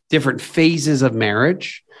different phases of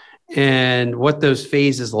marriage and what those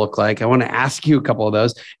phases look like. I want to ask you a couple of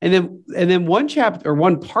those. And then one chapter, or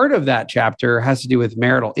one part of that chapter, has to do with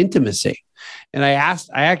marital intimacy. And I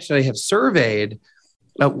actually have surveyed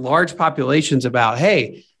large populations about,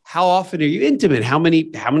 hey, how often are you intimate? How many,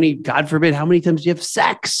 God forbid, how many times do you have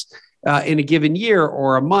sex in a given year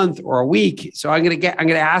or a month or a week? So I'm going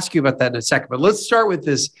to ask you about that in a second, but let's start with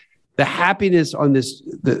the happiness on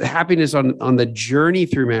the journey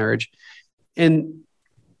through marriage. And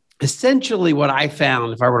essentially what I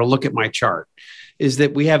found, if I were to look at my chart, is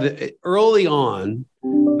that we have early on,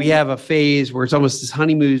 we have a phase where it's almost this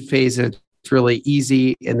honeymoon phase, and it's really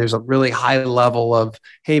easy. And there's a really high level of,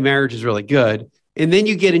 hey, marriage is really good. And then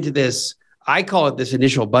you get into this, I call it this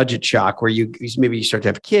initial budget shock, where maybe you start to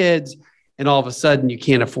have kids, and all of a sudden you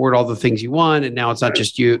can't afford all the things you want. And now it's not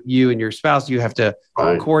just you and your spouse. You have to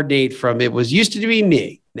coordinate from, it was used to be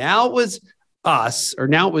me. Now it was us, or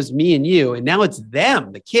now it was me and you, and now it's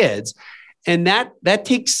them, the kids. And that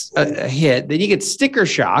takes a hit. Then you get sticker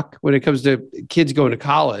shock when it comes to kids going to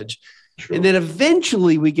college. True. And then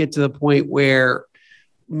eventually we get to the point where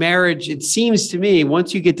marriage, it seems to me,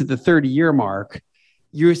 once you get to the 30-year mark,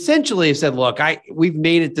 you essentially have said, look, we've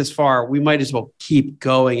made it this far. We might as well keep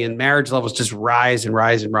going. And marriage levels just rise and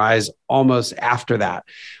rise and rise almost after that.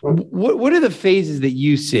 What are the phases that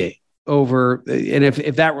you see over, and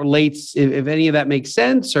if that relates, if any of that makes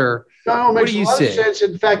sense, or no, it makes a lot of sense.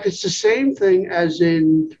 In fact, it's the same thing as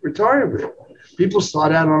in retirement. People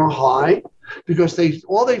start out on a high because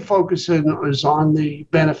all they focus on is on the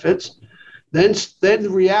benefits. Then the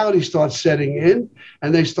reality starts setting in,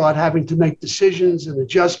 and they start having to make decisions and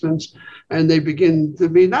adjustments, and they begin to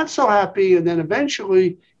be not so happy. And then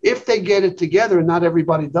eventually, if they get it together, and not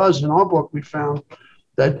everybody does, in our book we found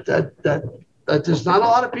that that there's not a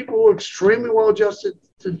lot of people who are extremely well adjusted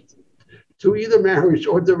to either marriage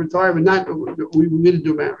or to retirement. Not we didn't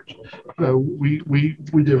do marriage,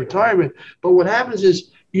 we did retirement. But what happens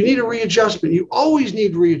is you need a readjustment. You always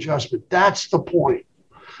need readjustment. That's the point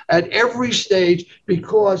at every stage,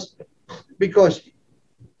 because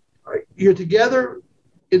you're together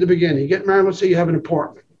in the beginning. You get married. Let's say you have an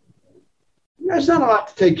apartment. There's not a lot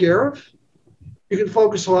to take care of. You can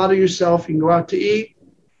focus a lot on yourself. You can go out to eat.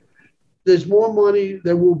 There's more money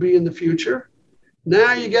than will be in the future.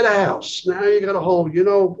 Now you get a house. Now you got a home. You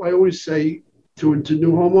know, I always say to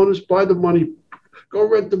new homeowners, buy the money, go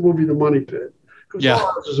rent the movie The Money Pit. Because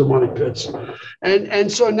all houses are money pits.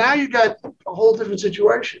 And so now you got a whole different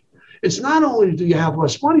situation. It's not only do you have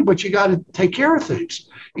less money, but you got to take care of things,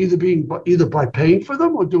 either by paying for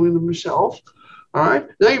them or doing them yourself. All right.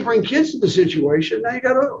 Now you bring kids into the situation. Now you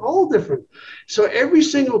got a whole different. So every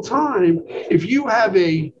single time, if you have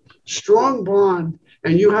a strong bond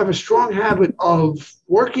and you have a strong habit of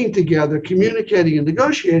working together, communicating and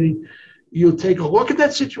negotiating, you'll take a look at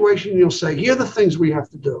that situation and you'll say, here are the things we have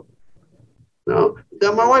to do. Now,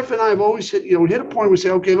 my wife and I have always said, we hit a point where we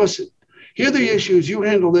say, okay, listen, here are the issues. You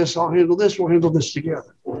handle this, I'll handle this, we'll handle this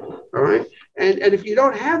together. All right. And if you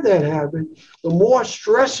don't have that habit, the more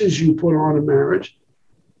stresses you put on a marriage,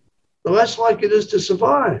 the less likely it is to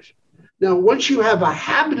survive. Now, once you have a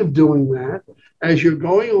habit of doing that, as you're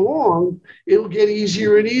going along, it'll get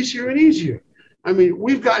easier and easier and easier. I mean,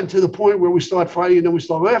 we've gotten to the point where we start fighting and then we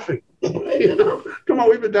start laughing. Come on,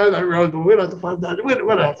 we've been down that road, but we don't have to fight that. We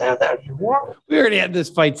don't have to have that anymore. We already had this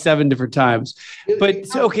fight 7 different times. But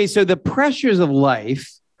so the pressures of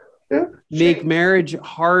life make marriage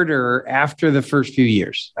harder after the first few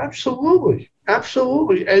years. Absolutely.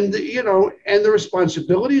 And, and the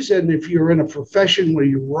responsibilities. And if you're in a profession where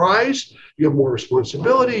you rise, you have more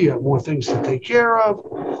responsibility, you have more things to take care of,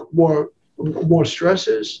 more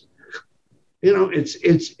stresses.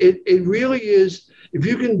 It really is. If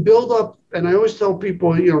you can build up, and I always tell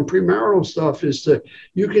people, premarital stuff is that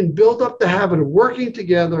you can build up the habit of working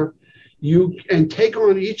together, and take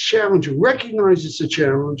on each challenge, recognize it's a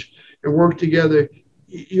challenge, and work together.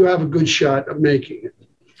 You have a good shot of making it.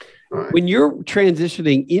 Right. When you're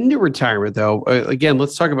transitioning into retirement, though, again,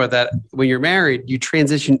 let's talk about that. When you're married, you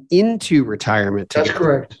transition into retirement together. That's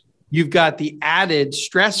correct. You've got the added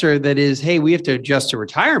stressor that is, hey, we have to adjust to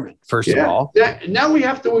retirement, first of all. Now we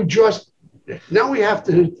have to adjust. Now we have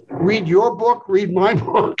to read your book, read my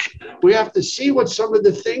book. We have to see what some of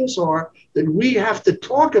the things are that we have to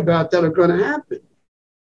talk about that are going to happen.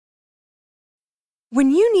 When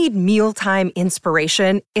you need mealtime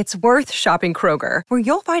inspiration, it's worth shopping Kroger, where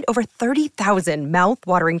you'll find over 30,000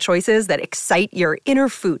 mouth-watering choices that excite your inner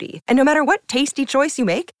foodie. And no matter what tasty choice you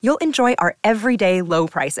make, you'll enjoy our everyday low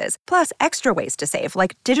prices, plus extra ways to save,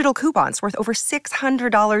 like digital coupons worth over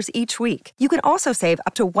 $600 each week. You can also save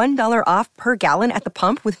up to $1 off per gallon at the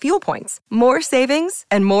pump with fuel points. More savings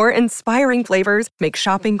and more inspiring flavors make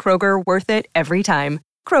shopping Kroger worth it every time.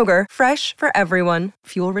 Kroger, fresh for everyone.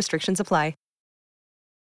 Fuel restrictions apply.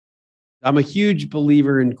 I'm a huge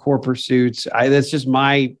believer in core pursuits. That's just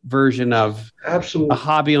my version of absolutely a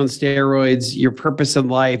hobby on steroids, your purpose in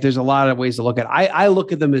life. There's a lot of ways to look at it. I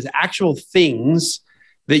look at them as actual things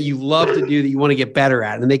that you love to do that you want to get better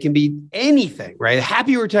at. And they can be anything, right?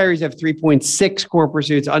 Happy retirees have 3.6 core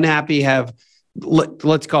pursuits. Unhappy have,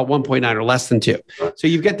 let's call it 1.9 or less than 2. So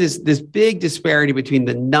you've got this big disparity between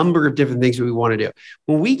the number of different things that we want to do.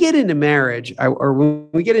 When we get into marriage or when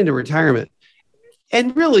we get into retirement,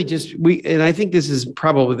 and really and I think this is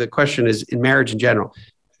probably the question is in marriage in general,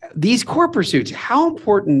 these core pursuits, how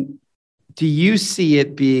important do you see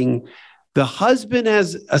it being? The husband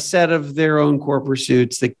has a set of their own core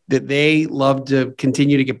pursuits that they love to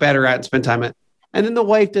continue to get better at and spend time at. And then the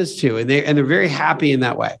wife does too. And they're very happy in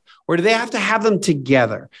that way. Or do they have to have them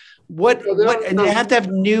together? And they have to have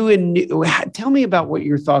new. Tell me about what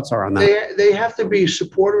your thoughts are on that. They have to be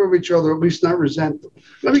supportive of each other, at least not resent them.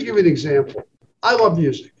 Let me give you an example. I love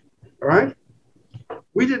music, all right?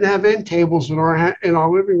 We didn't have end tables in our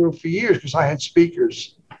living room for years because I had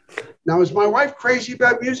speakers. Now, is my wife crazy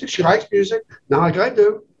about music? She likes music, not like I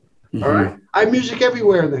do, all right? I have music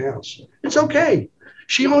everywhere in the house. It's okay.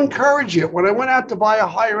 She'll encourage it. When I went out to buy a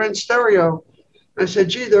higher-end stereo, I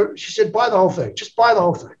said, she said, buy the whole thing. Just buy the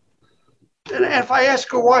whole thing. And if I ask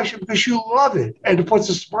her why, because you love it, and it puts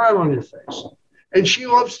a smile on your face. And she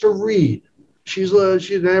loves to read. She's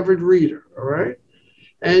an avid reader, all right?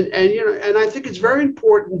 And I think it's very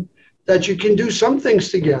important that you can do some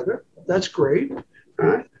things together. That's great, all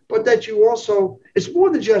right? But that you also, it's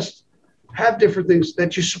more than just have different things,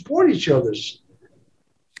 that you support each other's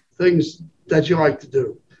things that you like to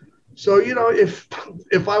do. So,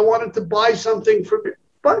 if I wanted to buy something for me,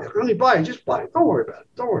 honey, buy it, just buy it. Don't worry about it.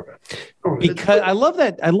 Don't worry about it. Because I love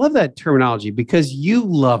that terminology, because you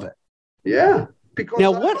love it. Yeah. Because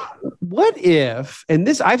now, what if, and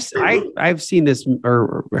this I've seen this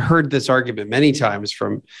or heard this argument many times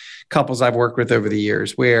from couples I've worked with over the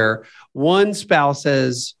years, where one spouse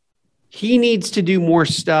says he needs to do more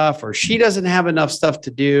stuff, or she doesn't have enough stuff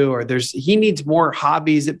to do, or he needs more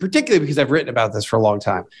hobbies. Particularly because I've written about this for a long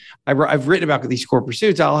time. I've written about these core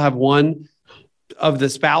pursuits. I'll have one of the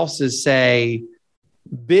spouses say,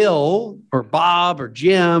 Bill or Bob or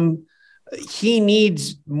Jim, he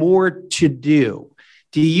needs more to do.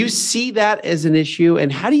 Do you see that as an issue?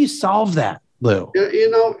 And how do you solve that, Lou?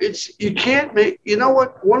 You can't make,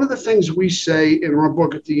 what? One of the things we say in our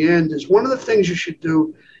book at the end is one of the things you should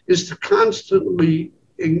do is to constantly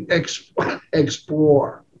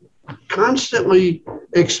explore, constantly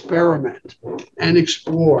experiment and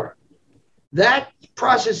explore. That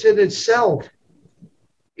process in itself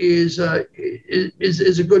is a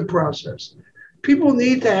good process. People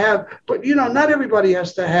need to have, but not everybody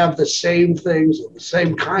has to have the same things, or the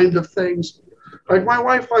same kind of things. Like my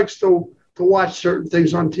wife likes to watch certain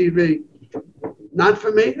things on TV. Not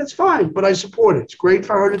for me, that's fine, but I support it. It's great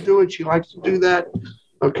for her to do it. She likes to do that.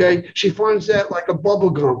 Okay. She finds that like a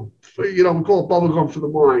bubble gum. We call it bubble gum for the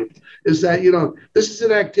mind. Is that, this is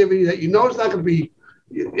an activity that it's not going to be,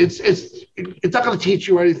 it's not going to teach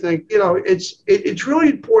you anything. It's really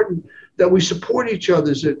important that we support each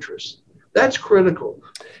other's interests. That's critical.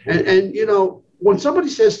 And when somebody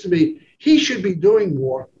says to me, he should be doing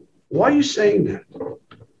more, why are you saying that?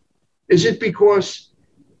 Is it because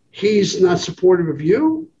he's not supportive of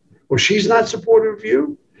you, or she's not supportive of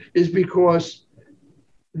you? Is because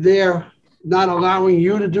they're not allowing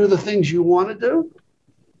you to do the things you want to do?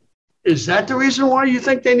 Is that the reason why you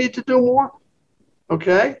think they need to do more?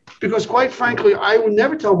 Okay? Because quite frankly, I would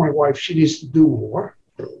never tell my wife she needs to do more.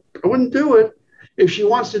 I wouldn't do it. If she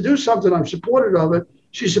wants to do something, I'm supportive of it.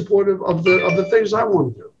 She's supportive of the things I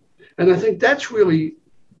want to do. And I think that's really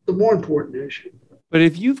the more important issue. But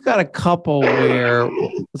if you've got a couple where,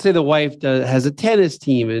 let's say the wife has a tennis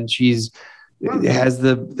team and has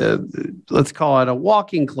the let's call it a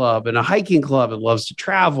walking club and a hiking club and loves to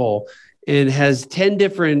travel and has 10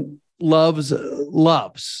 different loves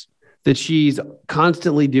that she's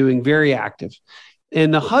constantly doing, very active.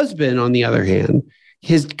 And the husband, on the other hand,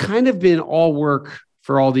 has kind of been all work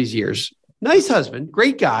for all these years. Nice husband,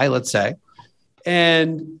 great guy, let's say,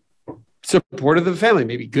 and supportive of the family,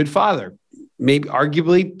 maybe good father, maybe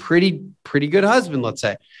arguably pretty good husband, let's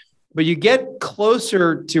say. But you get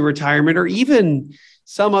closer to retirement or even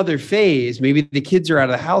some other phase, maybe the kids are out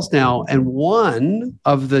of the house now, and one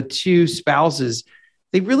of the two spouses,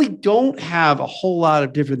 they really don't have a whole lot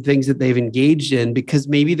of different things that they've engaged in because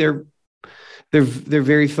maybe they're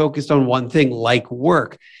very focused on one thing, like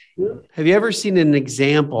work. Have you ever seen an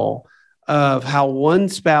example of how one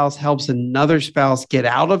spouse helps another spouse get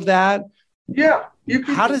out of that? Yeah.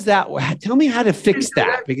 How does that, tell me how to fix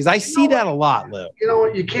that, because I see that a lot, Lou. You know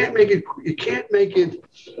what? You can't make it,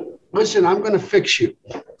 listen, I'm going to fix you.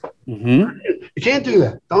 Mm-hmm. You can't do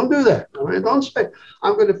that. Don't do that. All right? Don't say,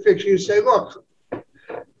 I'm going to fix you. Say, look,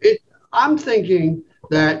 I'm thinking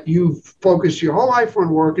that you've focused your whole life on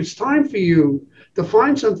work. It's time for you to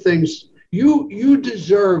find some things you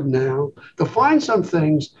deserve now, to find some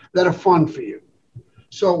things that are fun for you.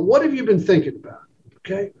 So what have you been thinking about?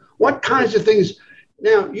 Okay. What kinds of things?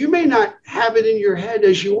 Now, you may not have it in your head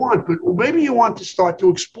as you want, but maybe you want to start to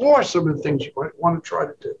explore some of the things you might want to try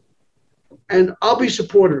to do. And I'll be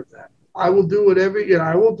supportive of that. I will do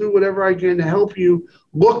whatever I can to help you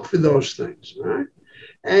look for those things. All right.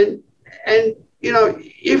 And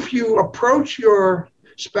if you approach your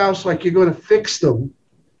spouse like you're going to fix them,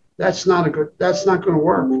 that's not going to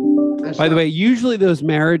work. By the way, usually those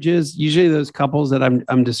couples that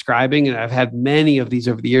I'm describing, and I've had many of these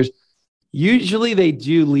over the years, usually they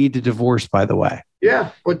do lead to divorce, by the way.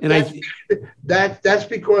 Yeah. But that's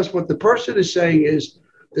because what the person is saying is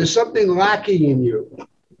there's something lacking in you.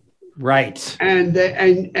 Right. And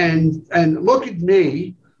look at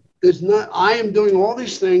me. I am doing all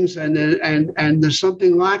these things and there's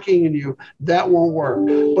something lacking in you that won't work.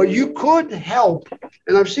 But you could help.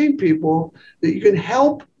 And I've seen people that you can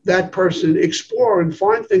help that person explore and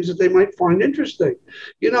find things that they might find interesting.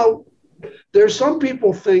 There's some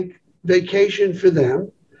people think vacation for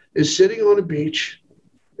them is sitting on a beach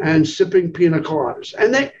and sipping pina coladas.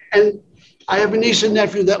 And I have a niece and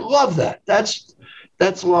nephew that love that. That's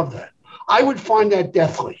love that. I would find that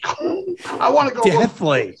deathly. I want to go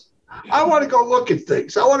deathly. I want to go look at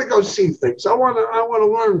things. I want to go see things. I want to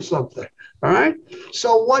learn something. All right.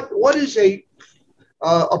 So what is a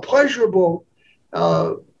pleasurable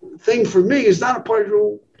thing for me is not a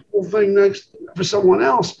pleasurable thing next for someone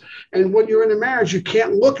else. And when you're in a marriage, you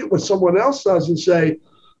can't look at what someone else does and say,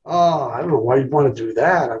 "Oh, I don't know why you'd want to do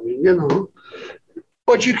that." I mean,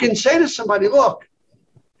 but you can say to somebody, "Look,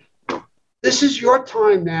 this is your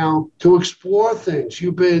time now to explore things.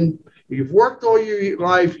 You've worked all your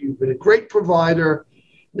life. You've been a great provider.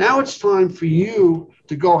 Now it's time for you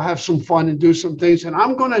to go have some fun and do some things. And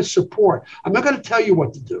I'm going to support. I'm not going to tell you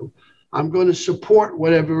what to do. I'm going to support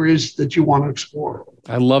whatever it is that you want to explore."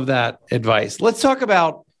 I love that advice. Let's talk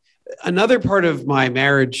about another part of my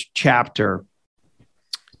marriage chapter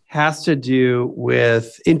has to do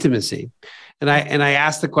with intimacy. And I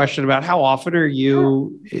asked the question about how often are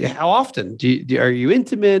you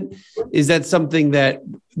intimate? Is that something that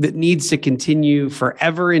needs to continue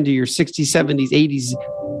forever into your 60s, 70s, 80s,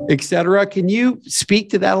 et cetera? Can you speak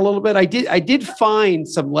to that a little bit? I did find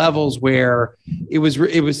some levels where it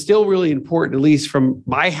was still really important, at least from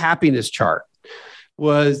my happiness chart,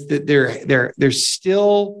 was that there's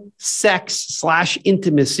still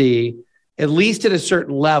sex/intimacy, at least at a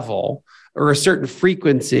certain level or a certain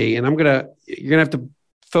frequency. And folks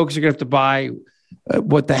are gonna have to buy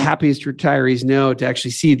what the happiest retirees know to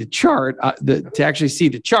actually see the chart,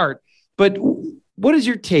 But what is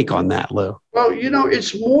your take on that, Lou? Well,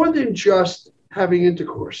 it's more than just having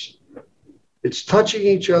intercourse. It's touching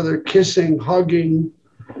each other, kissing, hugging,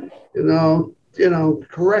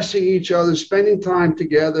 caressing each other, spending time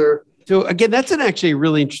together. So again, that's actually a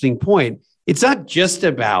really interesting point. It's not just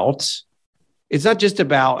about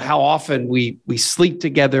how often we sleep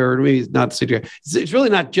together, or maybe not sleep together. It's really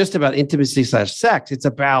not just about intimacy/sex. It's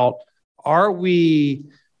about, are we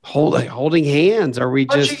holding hands? Are we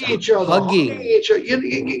just hugging each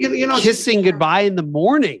other, kissing goodbye in the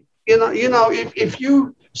morning? If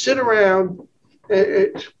you sit around,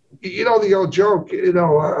 the old joke,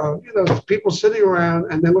 people sitting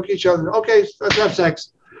around and they look at each other. Okay, let's have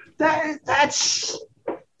sex. That's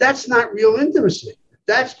not real intimacy.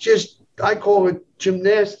 That's just, I call it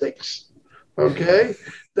gymnastics. Okay,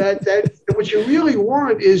 that what you really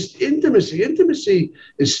want is intimacy. Intimacy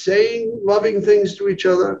is saying loving things to each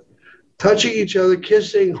other, touching each other,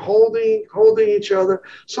 kissing, holding each other.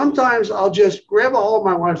 Sometimes I'll just grab a hold of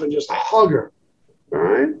my wife and just hug her. All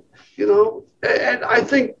right, and I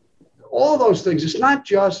think all those things. It's not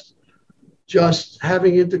just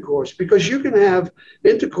having intercourse, because you can have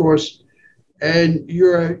intercourse and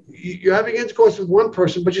you're having intercourse with one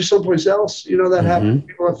person, but you're someplace else. That happens.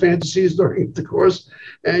 People have fantasies during intercourse,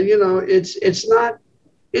 and it's not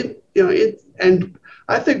it. And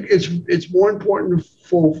I think it's more important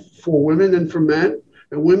for women than for men.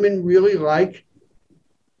 And women really like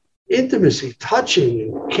intimacy, touching,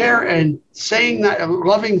 and care, and saying that,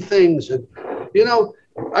 loving things. And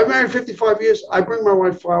I've married 55 years. I bring my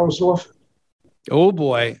wife flowers often. Oh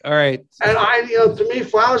boy! All right. And to me,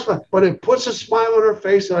 flowers, but it puts a smile on her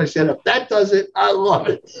face. And I said, if that does it, I love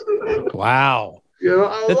it. Wow.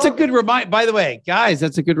 That's a good reminder. By the way, guys,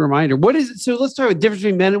 that's a good reminder. What is it? So let's talk about the difference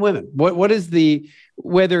between men and women. What are the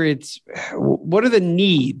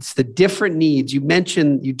needs, the different needs? You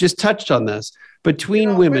mentioned, you just touched on this,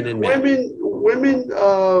 between women and men. Women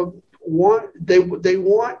want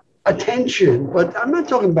attention, but I'm not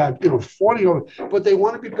talking about 40, but they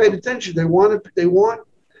want to be paid attention. They want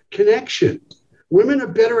connection. Women are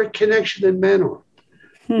better at connection than men are.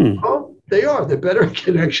 Oh, they are. They're better at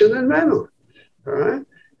connection than men are. All right,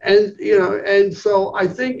 and so I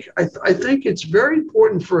think it's very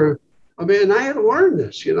important for a man. And I had to learn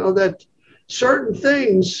this. That certain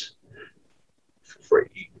things. For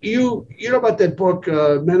you know about that book,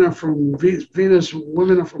 Men Are From Venus,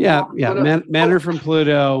 Women Are From Mars. Men are from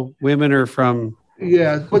Pluto, women are from...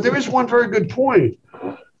 Yeah, but there is one very good point.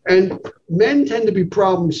 And men tend to be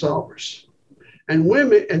problem solvers. And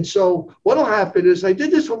women, and so what'll happen is, I did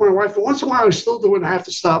this with my wife, and once in a while I still do it, and I have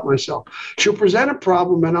to stop myself. She'll present a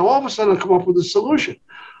problem, and all of a sudden I'll come up with a solution.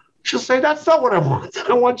 She'll say, that's not what I want.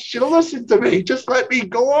 I want you to listen to me. Just let me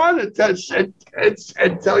go on and tell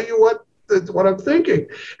you what I'm thinking.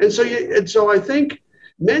 And so I think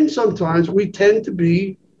men, sometimes we tend to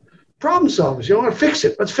be problem solvers. You want to fix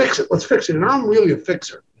it. Let's fix it. And I'm really a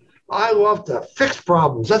fixer. I love to fix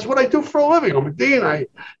problems. That's what I do for a living. I'm a dean. I'm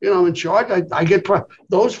in charge. I get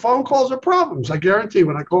those phone calls are problems. I guarantee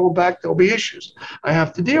when I call them back, there'll be issues I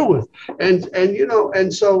have to deal with.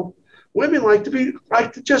 And so women like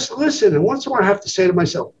to just listen. And once in a while I have to say to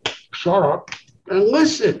myself, shut up and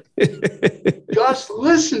listen. Just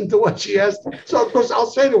listen to what she has to. So of course I'll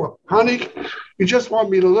say to her, honey, you just want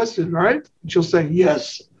me to listen, right? And she'll say,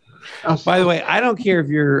 yes. By the way, I don't care if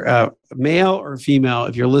you're male or female.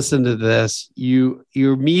 If you're listening to this, you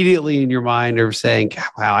immediately in your mind are saying,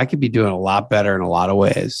 wow, I could be doing a lot better in a lot of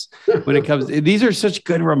ways when it comes. These are such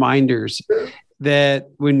good reminders that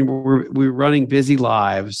when we're running busy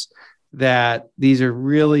lives, that these are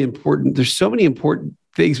really important. There's so many important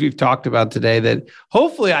things we've talked about today that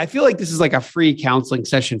hopefully I feel like this is like a free counseling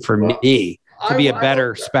session for me to be a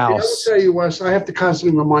better spouse. I will tell you, Wes, I have to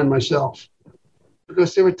constantly remind myself,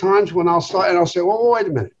 because there are times when I'll start and I'll say, well, wait a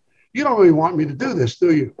minute. You don't really want me to do this,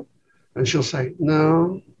 do you? And she'll say,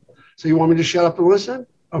 no. So you want me to shut up and listen?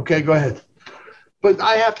 Okay, go ahead. But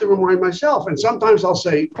I have to remind myself. And sometimes I'll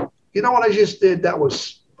say, you know what I just did?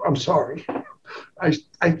 I'm sorry. I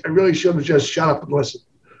really should have just shut up and listened.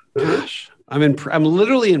 Gosh. I'm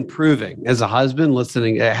literally improving as a husband,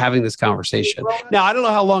 listening, having this conversation. Now, I don't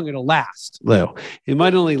know how long it'll last, Lou. It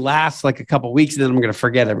might only last like a couple of weeks, and then I'm going to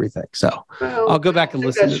forget everything. So I'll go back and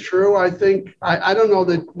listen. That's true. I think, I don't know,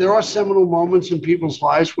 that there are seminal moments in people's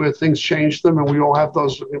lives where things change them, and we all have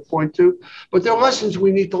those to point to. But there are lessons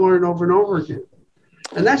we need to learn over and over again.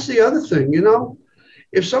 And that's the other thing,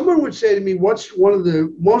 If someone would say to me, what's one of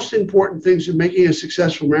the most important things in making a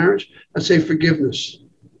successful marriage? I'd say forgiveness.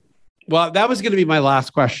 Well, that was going to be my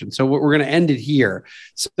last question. So we're going to end it here.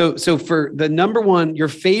 So for the number one, your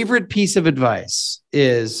favorite piece of advice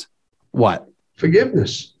is what?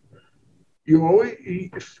 Forgiveness. You always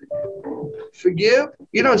forgive.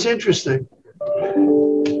 It's interesting.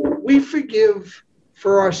 We forgive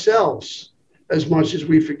for ourselves as much as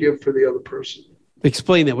we forgive for the other person.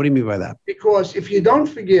 Explain that. What do you mean by that? Because if you don't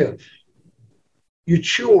forgive, you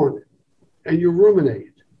chew on it and you ruminate.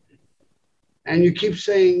 And you keep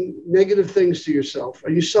saying negative things to yourself,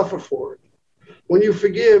 and you suffer for it. When you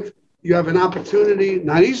forgive, you have an opportunity,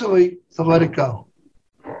 not easily, to let it go.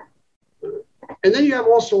 And then you have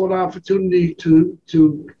also an opportunity to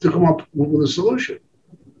come up with a solution.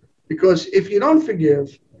 Because if you don't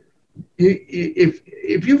forgive,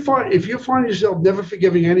 if you find yourself never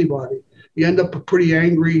forgiving anybody, you end up a pretty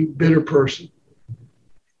angry, bitter person.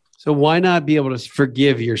 So why not be able to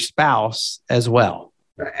forgive your spouse as well?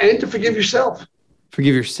 And to forgive yourself.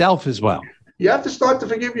 Forgive yourself as well. You have to start to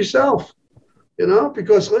forgive yourself,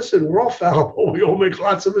 because listen, we're all fallible. We all make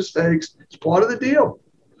lots of mistakes. It's part of the deal.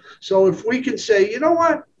 So if we can say, you know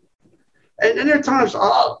what? And there are times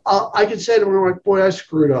I can say to my wife, boy, I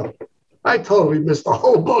screwed up. I totally missed the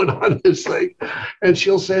whole boat on this thing. And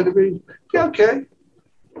she'll say to me, yeah, okay.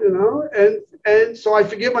 And so I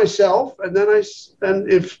forgive myself. And then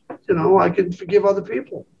I can forgive other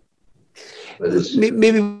people.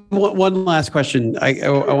 Maybe one last question. I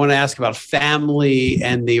want to ask about family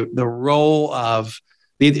and the role of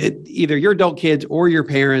either your adult kids or your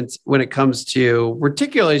parents when it comes to,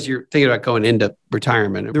 particularly as you're thinking about going into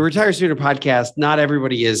retirement. The Retire Sooner podcast, not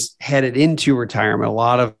everybody is headed into retirement. A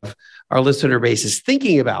lot of our listener base is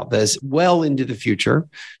thinking about this well into the future.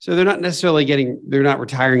 So they're not necessarily they're not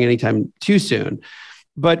retiring anytime too soon.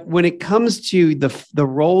 But when it comes to the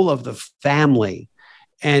role of the family,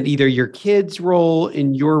 and either your kids' role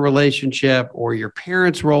in your relationship or your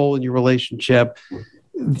parents' role in your relationship,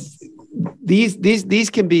 these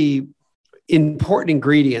can be important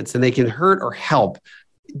ingredients, and they can hurt or help.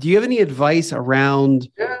 Do you have any advice around,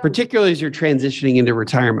 particularly as you're transitioning into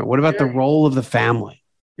retirement? What about the role of the family?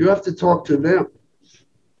 You have to talk to them.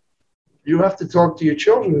 You have to talk to your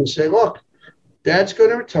children and say, look, Dad's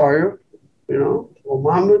going to retire, or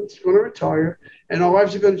Mama's going to retire, and our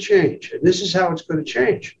lives are going to change. And this is how it's going to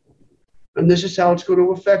change. And this is how it's going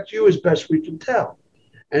to affect you as best we can tell.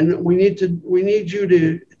 And we need you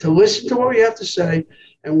to listen to what we have to say,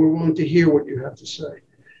 and we're willing to hear what you have to say.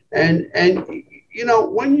 And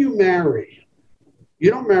when you marry, you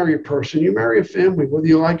don't marry a person, you marry a family, whether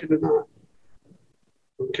you like it or not.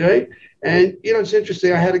 Okay? And, it's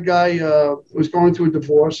interesting. I had a guy who was going through a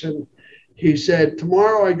divorce, and he said,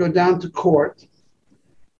 tomorrow I go down to court,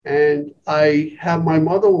 and I have my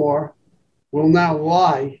mother-in-law will now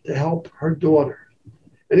lie to help her daughter.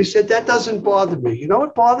 And he said, that doesn't bother me. You know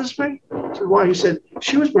what bothers me? I said, why? He said,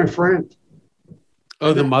 she was my friend.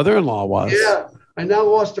 Oh, the mother-in-law was? Yeah. I now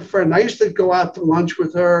lost a friend. I used to go out to lunch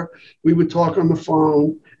with her. We would talk on the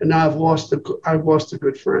phone, and now I've lost a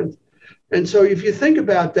good friend. And so if you think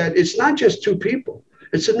about that, it's not just two people.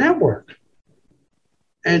 It's a network.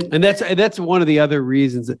 And that's one of the other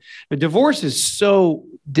reasons. A divorce is so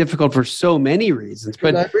difficult for so many reasons.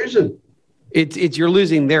 For that reason. It's you're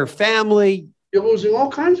losing their family. You're losing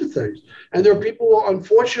all kinds of things. And there are people who,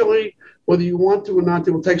 unfortunately, whether you want to or not,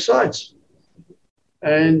 they will take sides.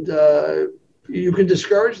 And you can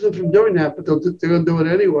discourage them from doing that, but they're going to do it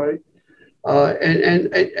anyway.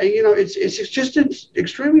 It's just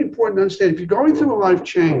extremely important to understand if you're going through a life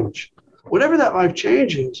change, whatever that life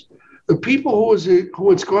change is, the people who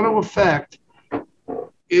it's going to affect,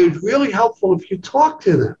 it's really helpful if you talk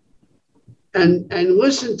to them and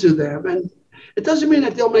listen to them. And it doesn't mean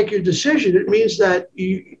that they'll make your decision. It means that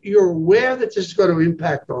you're aware that this is going to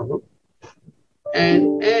impact on them,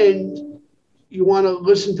 and you want to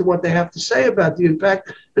listen to what they have to say about the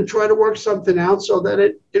impact and try to work something out so that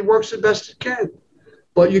it works the best it can.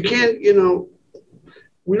 But you can't,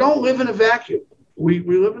 we don't live in a vacuum. We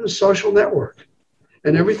live in a social network.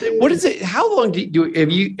 And everything. What is it? How long have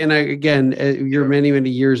you? And again, your many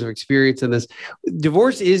years of experience in this.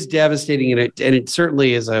 Divorce is devastating, and it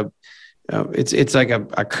certainly is it's like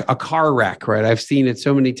a car wreck, right? I've seen it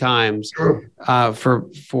so many times for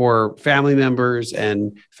family members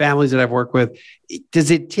and families that I've worked with. Does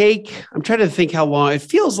it take? I'm trying to think how long. It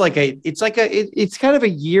feels like it's kind of a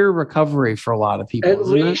year recovery for a lot of people, at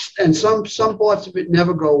least, and some parts of it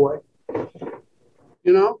never go away.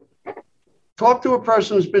 Talk to a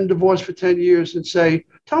person who's been divorced for 10 years and say,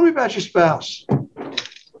 tell me about your spouse.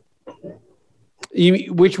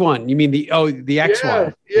 Which one? You mean the ex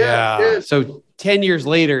one? Yeah. So 10 years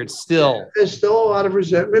later, there's still a lot of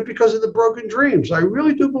resentment because of the broken dreams. I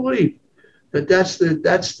really do believe that's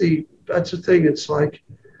the thing. It's like,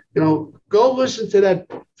 go listen to that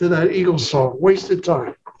Eagles song, Wasted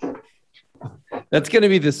Time. That's going to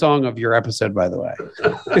be the song of your episode, by the way.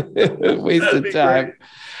 Wasted Time. Great.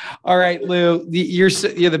 All right, Lou, you're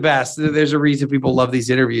the best. There's a reason people love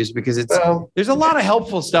these interviews because there's a lot of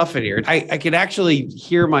helpful stuff in here. I could actually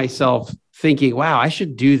hear myself thinking, wow, I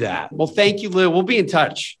should do that. Well, thank you, Lou. We'll be in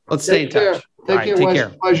touch. Let's stay in touch. Thank you. Take care.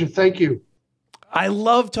 Pleasure. Thank you. I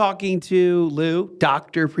love talking to Lou,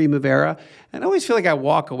 Dr. Primavera, and I always feel like I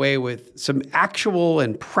walk away with some actual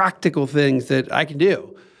and practical things that I can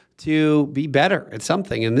do to be better at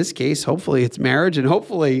something. In this case, hopefully it's marriage, and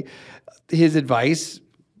hopefully his advice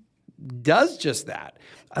does just that.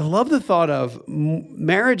 I love the thought of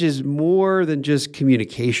marriage is more than just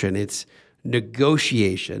communication. It's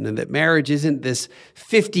negotiation, and that marriage isn't this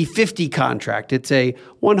 50-50 contract. It's a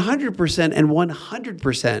 100% and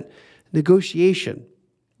 100% negotiation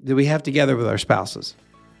that we have together with our spouses.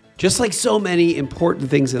 Just like so many important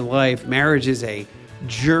things in life, marriage is a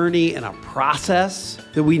journey and a process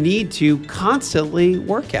that we need to constantly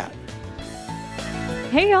work at.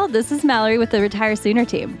 Hey y'all, this is Mallory with the Retire Sooner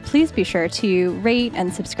team. Please be sure to rate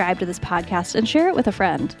and subscribe to this podcast and share it with a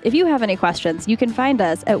friend. If you have any questions, you can find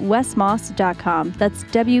us at wesmoss.com. That's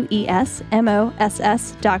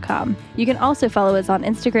WESMOSS.com. You can also follow us on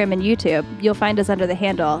Instagram and YouTube. You'll find us under the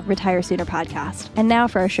handle Retire Sooner Podcast. And now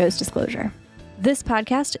for our show's disclosure. This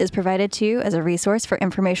podcast is provided to you as a resource for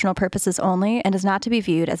informational purposes only and is not to be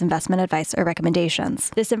viewed as investment advice or recommendations.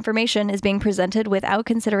 This information is being presented without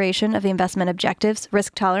consideration of the investment objectives,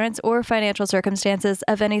 risk tolerance, or financial circumstances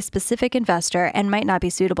of any specific investor and might not be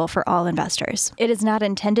suitable for all investors. It is not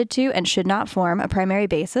intended to and should not form a primary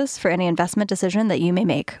basis for any investment decision that you may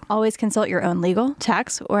make. Always consult your own legal,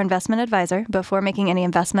 tax, or investment advisor before making any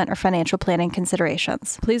investment or financial planning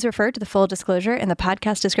considerations. Please refer to the full disclosure in the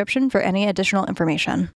podcast description for any additional information.